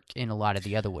didn't work in a lot of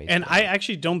the other ways. And I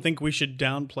actually don't think we should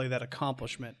downplay that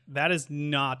accomplishment. That is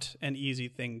not an easy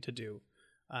thing to do.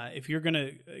 If you're going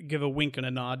to give a wink and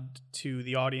a nod to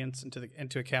the audience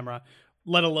and to a camera,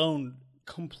 let alone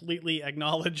completely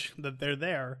acknowledge that they're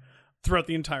there throughout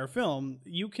the entire film,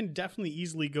 you can definitely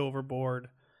easily go overboard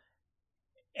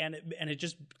and it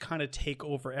just kind of take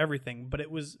over everything. But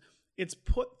it's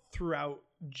put throughout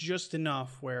just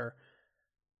enough where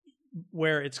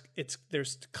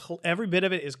every bit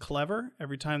of it is clever.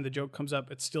 Every time the joke comes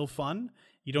up, it's still fun.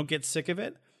 You don't get sick of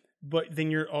it, but then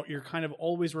you're kind of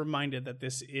always reminded that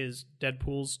this is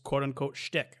Deadpool's quote unquote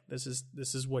shtick. This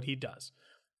is what he does.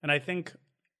 And I think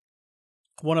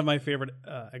one of my favorite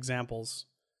examples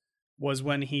was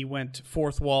when he went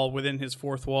fourth wall within his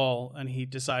fourth wall, and he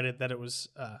decided that it was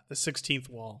the 16th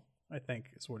wall, I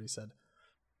think is what he said.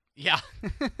 Yeah.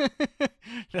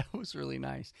 That was really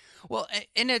nice. Well,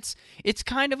 and it's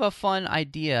kind of a fun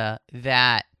idea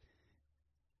that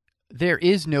there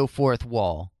is no fourth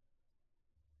wall.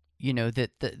 That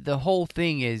the whole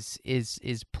thing is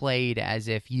played as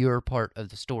if you're part of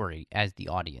the story as the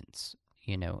audience,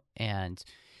 and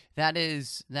that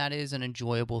is an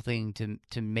enjoyable thing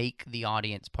to make the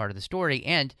audience part of the story.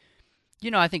 And,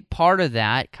 I think part of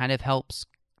that kind of helps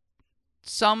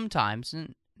sometimes,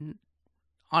 and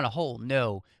on a whole,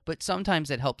 no, but sometimes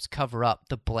it helps cover up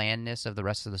the blandness of the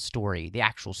rest of the story, the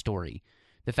actual story.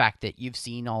 The fact that you've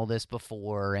seen all this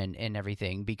before and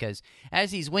everything, because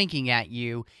as he's winking at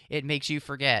you, it makes you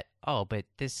forget, oh, but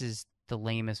this is the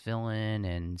lamest villain,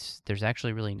 and there's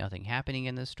actually really nothing happening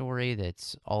in this story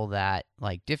that's all that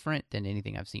different than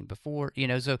anything I've seen before,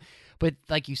 so, but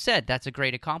like you said, that's a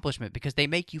great accomplishment because they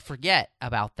make you forget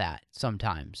about that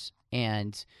sometimes,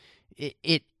 and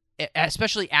it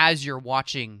especially as you're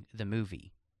watching the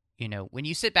movie, when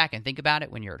you sit back and think about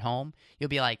it when you're at home, you'll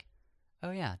be like,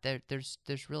 oh yeah, there's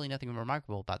really nothing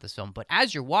remarkable about this film, but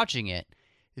as you're watching it,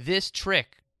 this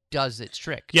trick does its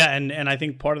trick. Yeah, and I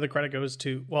think part of the credit goes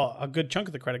to, well, a good chunk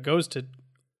of the credit goes to,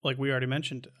 like we already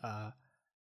mentioned,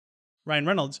 Ryan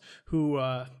Reynolds, who,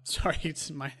 sorry,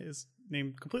 his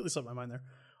name completely slipped my mind there.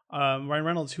 Ryan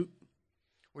Reynolds, who...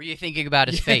 Were you thinking about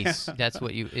his face? That's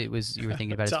what you were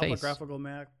thinking about his face. Topographical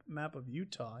map of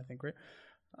Utah, I think, right?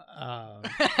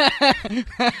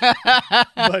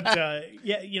 But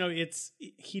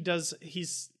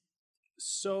he's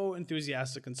so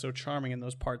enthusiastic and so charming in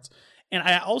those parts. And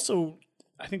I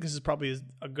think this is probably as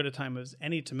good a time as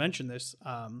any to mention this.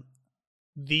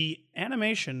 The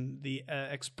animation, the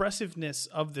expressiveness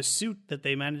of the suit that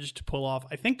they managed to pull off,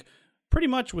 I think pretty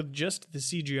much with just the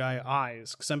CGI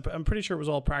eyes, because I'm pretty sure it was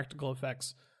all practical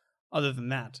effects other than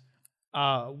that,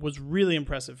 was really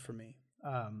impressive for me.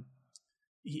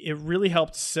 It really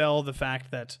helped sell the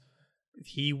fact that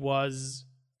he was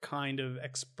kind of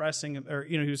expressing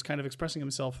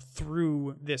himself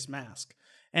through this mask,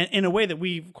 and in a way that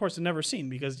we, of course, have never seen,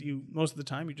 because most of the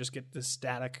time you just get this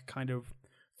static kind of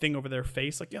thing over their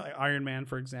face, like Iron Man,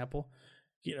 for example.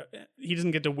 He doesn't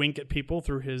get to wink at people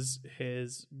through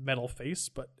his metal face,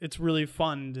 but it's really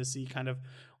fun to see kind of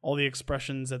all the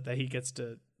expressions that he gets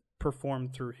to perform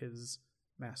through his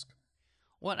mask.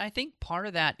 Well, I think part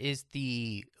of that is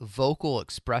the vocal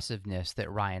expressiveness that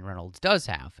Ryan Reynolds does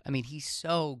have. I mean, he's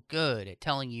so good at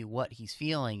telling you what he's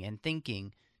feeling and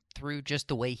thinking through just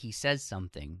the way he says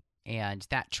something. And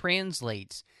that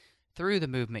translates through the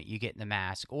movement you get in the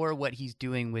mask, or what he's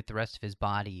doing with the rest of his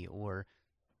body, or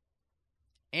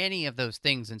any of those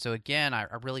things. And so, again, I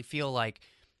really feel like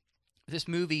this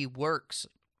movie works.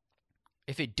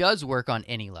 If it does work on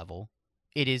any level,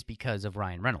 it is because of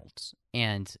Ryan Reynolds,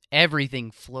 and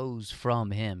everything flows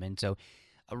from him. And so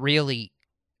really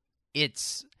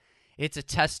it's a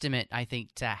testament, I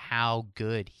think, to how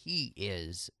good he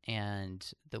is, and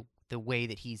the way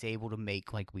that he's able to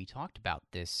make, like we talked about,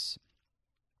 this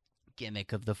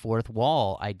gimmick of the fourth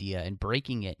wall idea and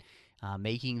breaking it,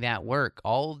 making that work.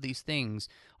 All of these things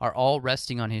are all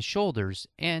resting on his shoulders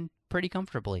and pretty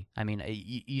comfortably. I mean,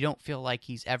 you don't feel like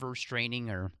he's ever straining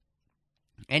or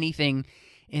anything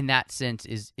in that sense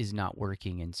is not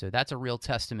working. And so that's a real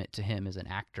testament to him as an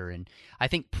actor. And I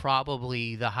think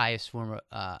probably the highest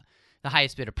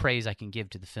bit of praise I can give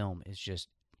to the film is just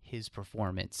his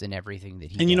performance and everything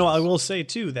that he does. And I will say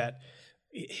too that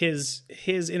his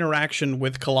interaction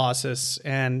with Colossus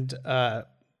and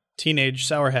teenage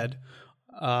Sourhead,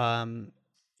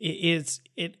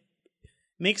 it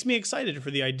makes me excited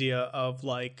for the idea of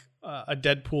like a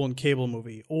Deadpool and Cable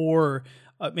movie, or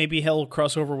maybe he'll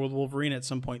cross over with Wolverine at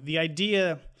some point. The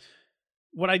idea,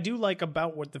 what I do like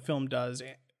about what the film does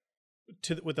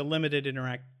with the limited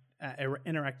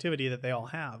interactivity that they all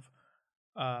have,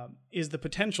 is the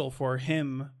potential for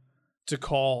him to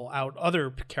call out other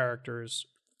characters,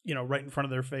 right in front of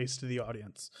their face to the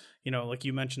audience. Like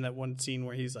you mentioned that one scene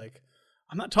where he's like,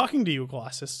 "I'm not talking to you,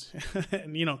 Colossus,"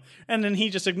 and and then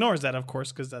he just ignores that, of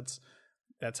course, because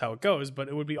that's how it goes. But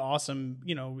it would be awesome,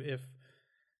 if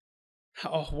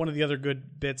one of the other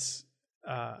good bits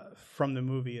from the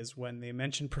movie is when they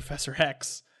mention Professor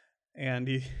X, and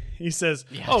he says,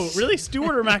 yes. "Oh, really,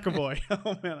 Stewart or McAvoy?"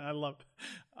 Oh man, I love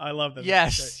that.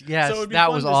 Yes, yes, so it'd be that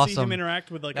fun was to awesome. See him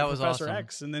interact with like that a Professor awesome.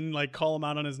 X, and then like call him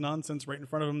out on his nonsense right in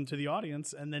front of him to the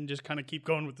audience, and then just kind of keep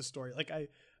going with the story. Like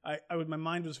my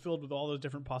mind was filled with all those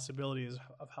different possibilities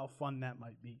of how fun that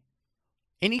might be.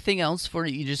 Anything else for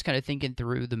you? Just kind of thinking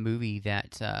through the movie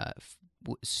that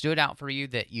stood out for you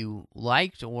that you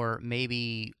liked, or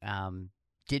maybe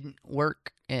didn't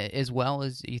work as well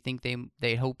as you think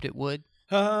they hoped it would?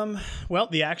 Well,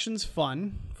 the action's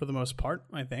fun for the most part,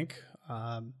 I think.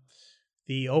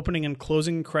 The opening and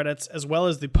closing credits, as well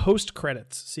as the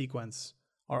post-credits sequence,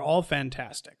 are all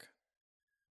fantastic.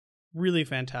 Really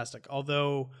fantastic.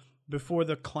 Although, before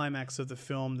the climax of the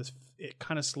film, it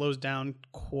kind of slows down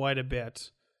quite a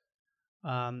bit.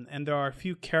 And there are a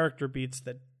few character beats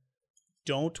that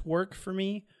don't work for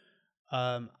me.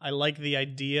 I like the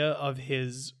idea of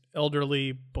his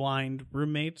elderly, blind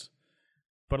roommate,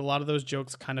 but a lot of those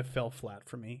jokes kind of fell flat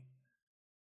for me.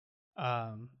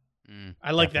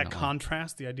 I like that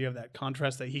contrast, the idea of that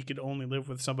contrast, that he could only live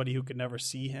with somebody who could never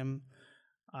see him.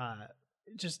 I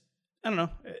don't know.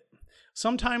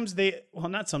 Sometimes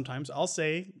not sometimes, I'll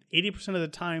say 80% of the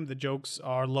time the jokes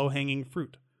are low-hanging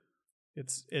fruit.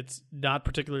 It's not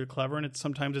particularly clever, and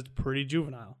sometimes it's pretty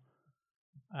juvenile.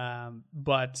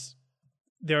 But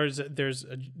there's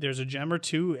a gem or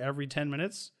two every 10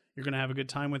 minutes. You're going to have a good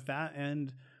time with that.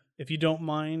 And if you don't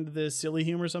mind the silly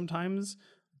humor sometimes,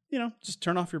 just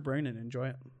turn off your brain and enjoy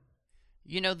it.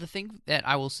 The thing that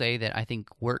I will say that I think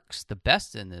works the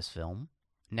best in this film,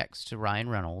 next to Ryan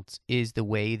Reynolds, is the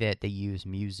way that they use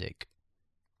music.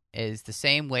 Is the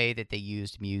same way that they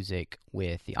used music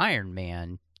with the Iron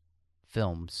Man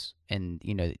films, and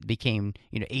it became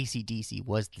AC/DC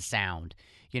was the sound.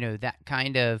 That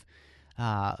kind of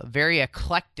very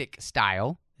eclectic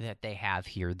style that they have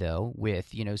here, though,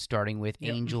 with starting with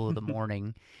Angel of the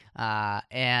Morning,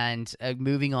 and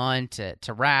moving on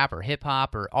to rap or hip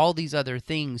hop or all these other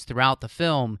things throughout the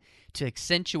film to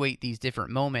accentuate these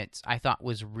different moments, I thought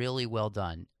was really well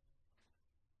done.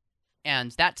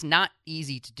 And that's not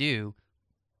easy to do,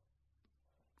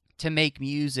 to make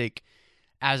music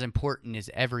as important as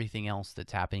everything else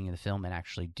that's happening in the film and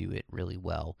actually do it really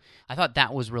well. I thought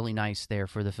that was really nice there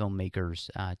for the filmmakers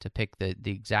to pick the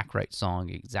exact right song,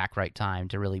 exact right time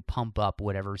to really pump up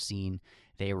whatever scene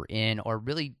they were in, or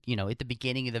really, at the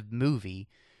beginning of the movie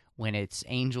when it's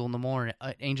Angel of the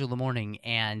Morning,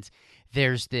 and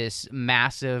there's this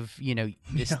massive,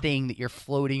 thing that you're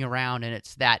floating around, and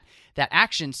it's that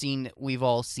action scene that we've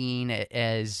all seen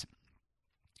as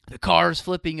the car's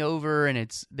flipping over,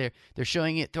 and they're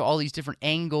showing it through all these different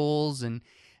angles, and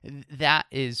that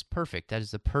is perfect. That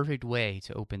is the perfect way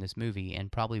to open this movie,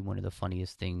 and probably one of the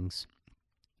funniest things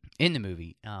in the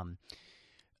movie.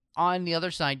 On the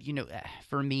other side,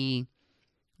 for me,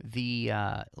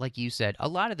 like you said, a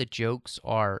lot of the jokes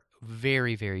are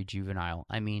very, very juvenile.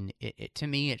 I mean, to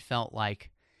me, it felt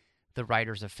like the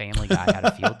writers of Family Guy had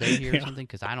a field day here or something,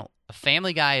 because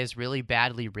Family Guy is really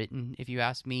badly written, if you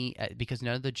ask me, because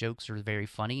none of the jokes are very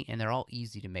funny, and they're all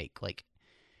easy to make.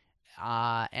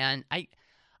 And I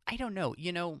don't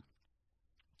know,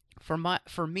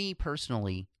 for me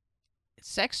personally,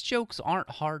 sex jokes aren't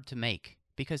hard to make,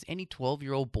 because any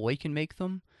 12-year-old boy can make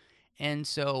them. And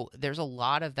so there's a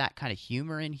lot of that kind of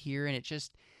humor in here, and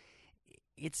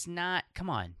it's not, come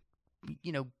on,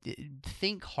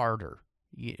 think harder.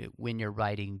 when you're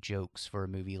writing jokes for a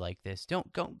movie like this.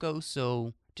 Don't go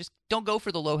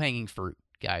for the low-hanging fruit,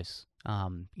 guys.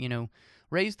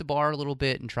 Raise the bar a little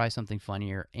bit and try something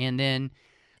funnier. And then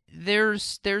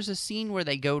there's a scene where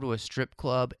they go to a strip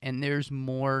club and there's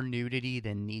more nudity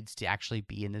than needs to actually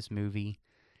be in this movie.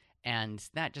 And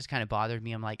that just kind of bothered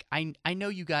me. I'm like, I know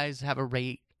you guys have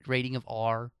a rating of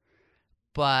R,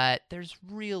 but there's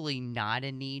really not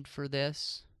a need for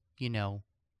this.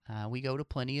 We go to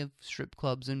plenty of strip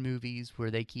clubs and movies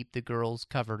where they keep the girls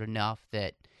covered enough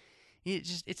that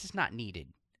it's just not needed.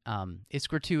 It's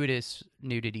gratuitous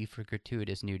nudity for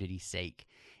gratuitous nudity's sake.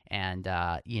 And,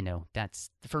 that's,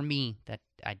 for me, that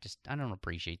I don't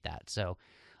appreciate that. So,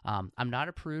 I'm not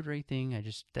a prude or anything.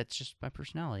 That's just my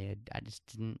personality. I just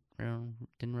didn't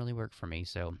really work for me.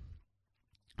 So,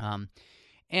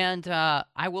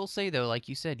 I will say though, like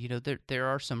you said, there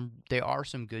are some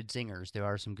good zingers. There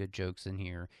are some good jokes in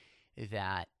here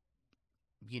that,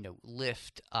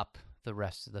 lift up the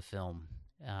rest of the film.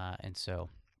 And so,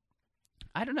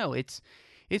 I don't know. It's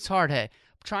hard.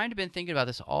 I'm been thinking about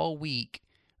this all week.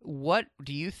 What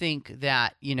do you think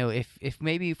that, if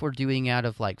we're doing out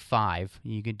of like 5,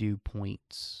 you could do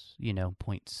points,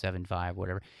 0.75,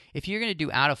 whatever. If you're going to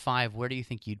do out of 5, where do you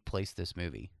think you'd place this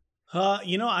movie?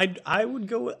 I would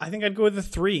go. I think I'd go with a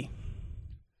 3.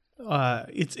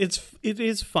 It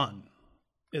is fun.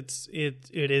 It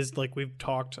is, like we've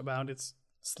talked about. It's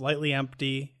slightly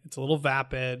empty. It's a little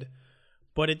vapid,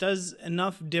 but it does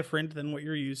enough different than what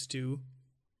you're used to,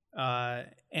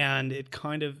 and it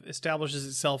kind of establishes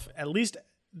itself, at least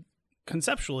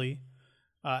conceptually,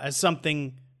 as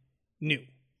something new.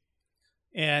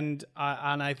 And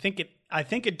I think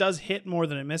it does hit more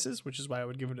than it misses, which is why I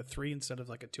would give it a 3 instead of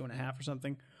like a 2.5 or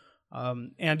something.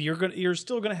 And you're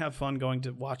still gonna have fun going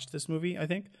to watch this movie, I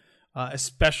think,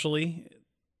 especially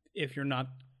if you're not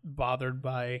bothered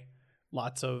by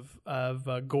lots of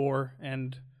gore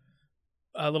and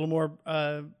a little more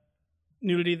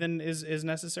nudity than is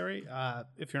necessary.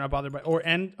 If you're not bothered by,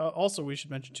 also we should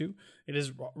mention too, it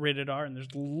is rated R and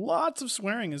there's lots of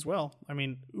swearing as well. I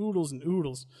mean, oodles and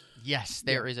oodles. Yes,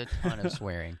 there is a ton of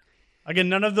swearing. Again,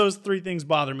 none of those 3 things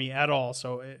bother me at all.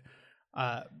 So,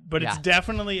 it's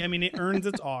definitely, I mean, it earns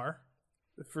its R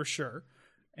for sure,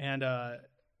 and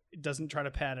it doesn't try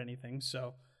to pad anything.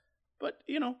 So, but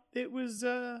it was,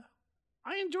 I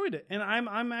enjoyed it, and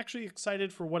I'm actually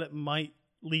excited for what it might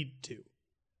lead to.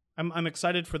 I'm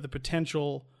excited for the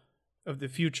potential of the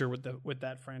future with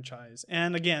that franchise.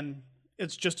 And again,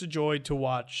 it's just a joy to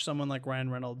watch someone like Ryan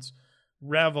Reynolds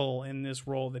revel in this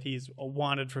role that he's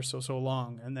wanted for so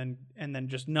long, and then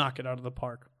just knock it out of the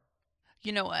park.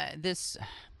 This,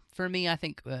 for me, I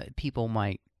think people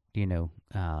might get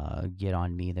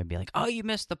on me. They'll be like, "Oh, you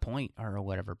missed the point," or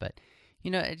whatever. But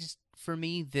it just, for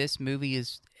me, this movie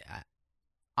is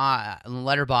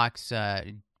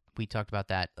Letterboxd. We talked about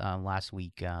that last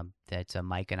week. That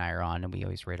Mike and I are on, and we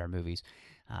always rate our movies.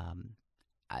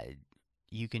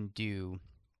 You can do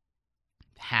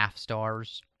half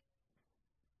stars,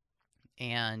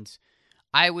 and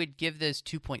I would give this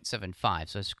 2.75.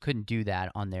 So I couldn't do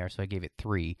that on there, so I gave it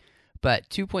 3. But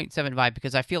 2.75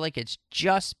 because I feel like it's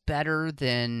just better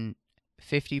than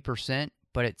 50%,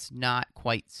 but it's not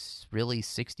quite really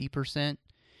 60%.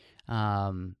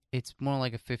 It's more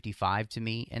like a 55 to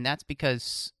me, and that's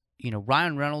because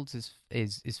Ryan Reynolds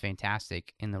is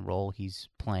fantastic in the role he's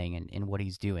playing and what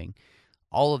he's doing.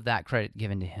 All of that credit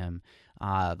given to him.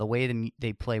 The way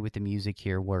they play with the music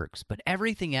here works, but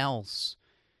everything else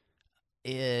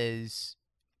it's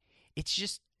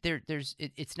just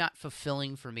it's not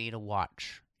fulfilling for me to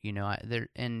watch. I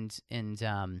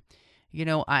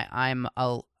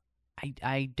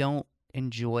don't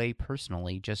enjoy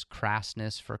personally just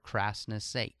crassness for crassness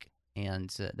sake.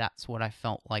 And that's what I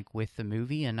felt like with the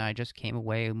movie, and I just came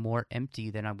away more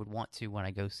empty than I would want to when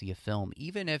I go see a film,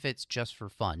 even if it's just for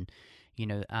fun.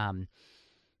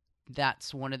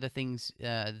 That's one of the things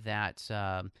that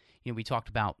we talked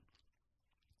about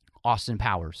Austin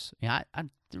Powers. The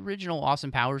original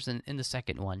Austin Powers and the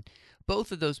second one.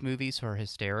 Both of those movies are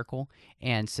hysterical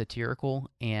and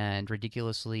satirical and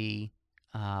ridiculous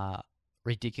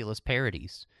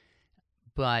parodies.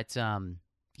 But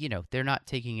they're not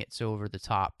taking it so over the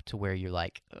top to where you're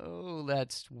like, oh,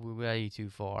 that's way too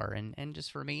far. And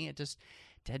just for me,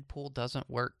 Deadpool doesn't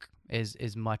work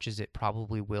as much as it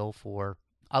probably will for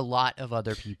a lot of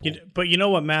other people. But you know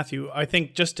what, Matthew? I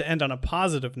think just to end on a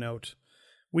positive note,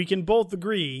 we can both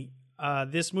agree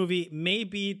this movie may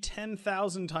be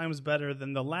 10,000 times better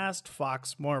than the last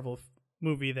Fox Marvel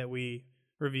movie that we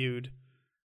reviewed,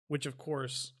 which of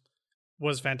course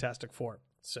was Fantastic Four.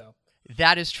 So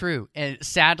That is true, and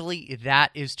sadly,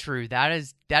 that is true. That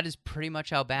is pretty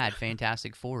much how bad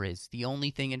Fantastic Four is. The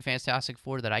only thing in Fantastic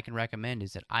Four that I can recommend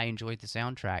is that I enjoyed the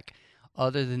soundtrack.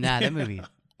 Other than that, that movie is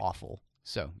awful.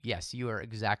 So yes, you are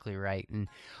exactly right, and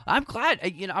I'm glad.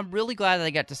 I'm really glad that I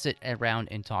got to sit around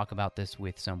and talk about this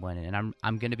with someone, and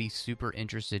I'm going to be super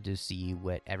interested to see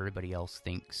what everybody else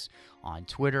thinks on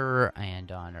Twitter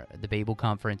and on the Babel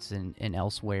Conference and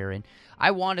elsewhere. And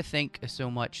I want to thank so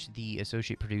much the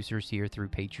associate producers here through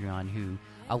Patreon who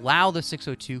allow the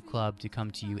 602 Club to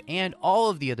come to you and all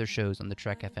of the other shows on the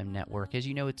Trek FM network. As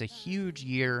you know, it's a huge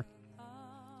year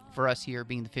for us here,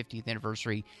 being the 50th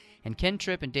anniversary. And Ken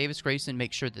Tripp and Davis Grayson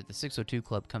make sure that the 602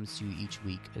 Club comes to you each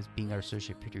week as being our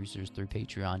associate producers through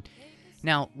Patreon.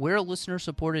 Now, we're a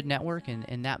listener-supported network,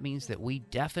 and that means that we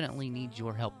definitely need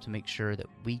your help to make sure that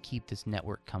we keep this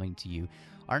network coming to you.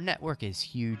 Our network is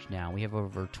huge now. We have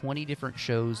over 20 different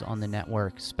shows on the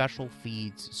network, special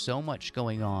feeds, so much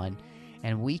going on,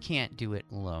 and we can't do it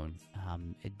alone.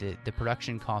 The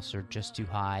production costs are just too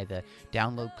high. The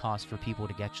download costs for people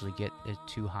to actually get is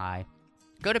too high.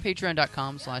 Go to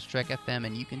patreon.com/TrekFM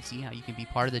and you can see how you can be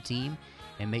part of the team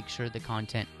and make sure the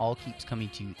content all keeps coming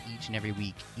to you each and every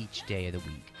week, each day of the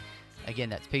week. Again,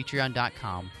 that's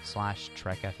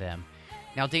patreon.com/TrekFM.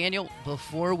 Now, Daniel,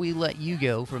 before we let you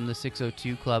go from the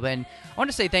 602 Club, and I want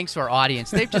to say thanks to our audience.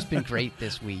 They've just been great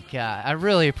this week. I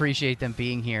really appreciate them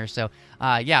being here. So,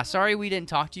 sorry we didn't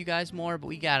talk to you guys more, but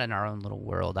we got in our own little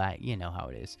world. You know how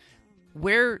it is.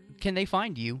 Where can they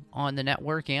find you on the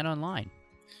network and online?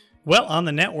 Well, on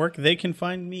the network, they can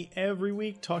find me every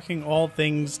week talking all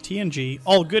things TNG,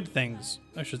 all good things,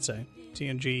 I should say,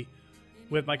 TNG,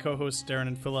 with my co-hosts Darren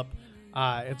and Philip.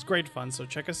 It's great fun, so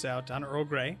check us out on Earl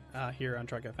Grey here on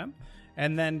Trek FM.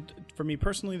 And then for me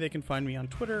personally, they can find me on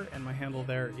Twitter, and my handle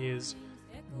there is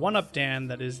OneUpDan.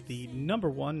 That is the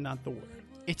number one, not the word.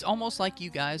 It's almost like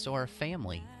you guys are a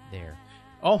family there.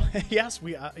 Oh, yes,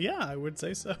 yeah, I would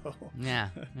say so. Yeah,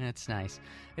 that's nice.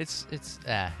 It's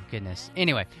goodness.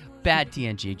 Anyway, bad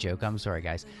TNG joke. I'm sorry,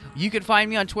 guys. You can find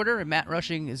me on Twitter at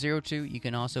MattRushing02. You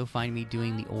can also find me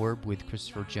doing The Orb with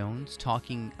Christopher Jones,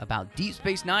 talking about Deep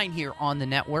Space Nine here on the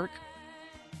network.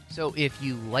 So if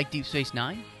you like Deep Space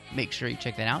Nine, make sure you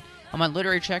check that out. I'm on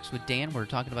Literary Checks with Dan. We're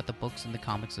talking about the books and the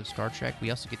comics of Star Trek.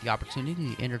 We also get the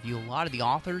opportunity to interview a lot of the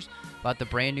authors about the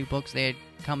brand new books they had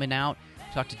coming out.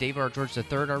 Talked to David R. George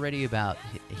III already about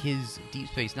his Deep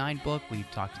Space Nine book.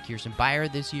 We've talked to Kirsten Beyer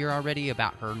this year already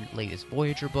about her latest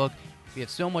Voyager book. We have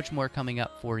so much more coming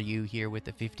up for you here with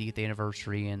the 50th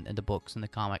anniversary and the books and the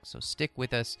comics, so stick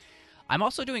with us. I'm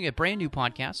also doing a brand new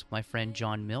podcast with my friend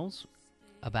John Mills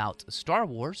about Star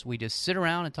Wars. We just sit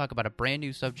around and talk about a brand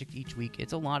new subject each week.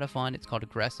 It's a lot of fun. It's called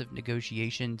Aggressive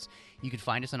Negotiations. You can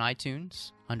find us on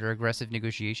iTunes under Aggressive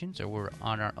Negotiations, or we're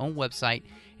on our own website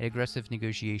at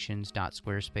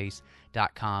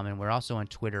aggressivenegotiations.squarespace.com, and we're also on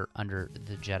Twitter under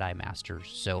the Jedi Masters.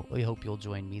 So we hope you'll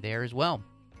join me there as well.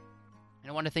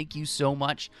 And I want to thank you so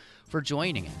much for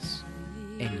joining us.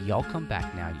 And y'all come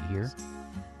back now, you hear?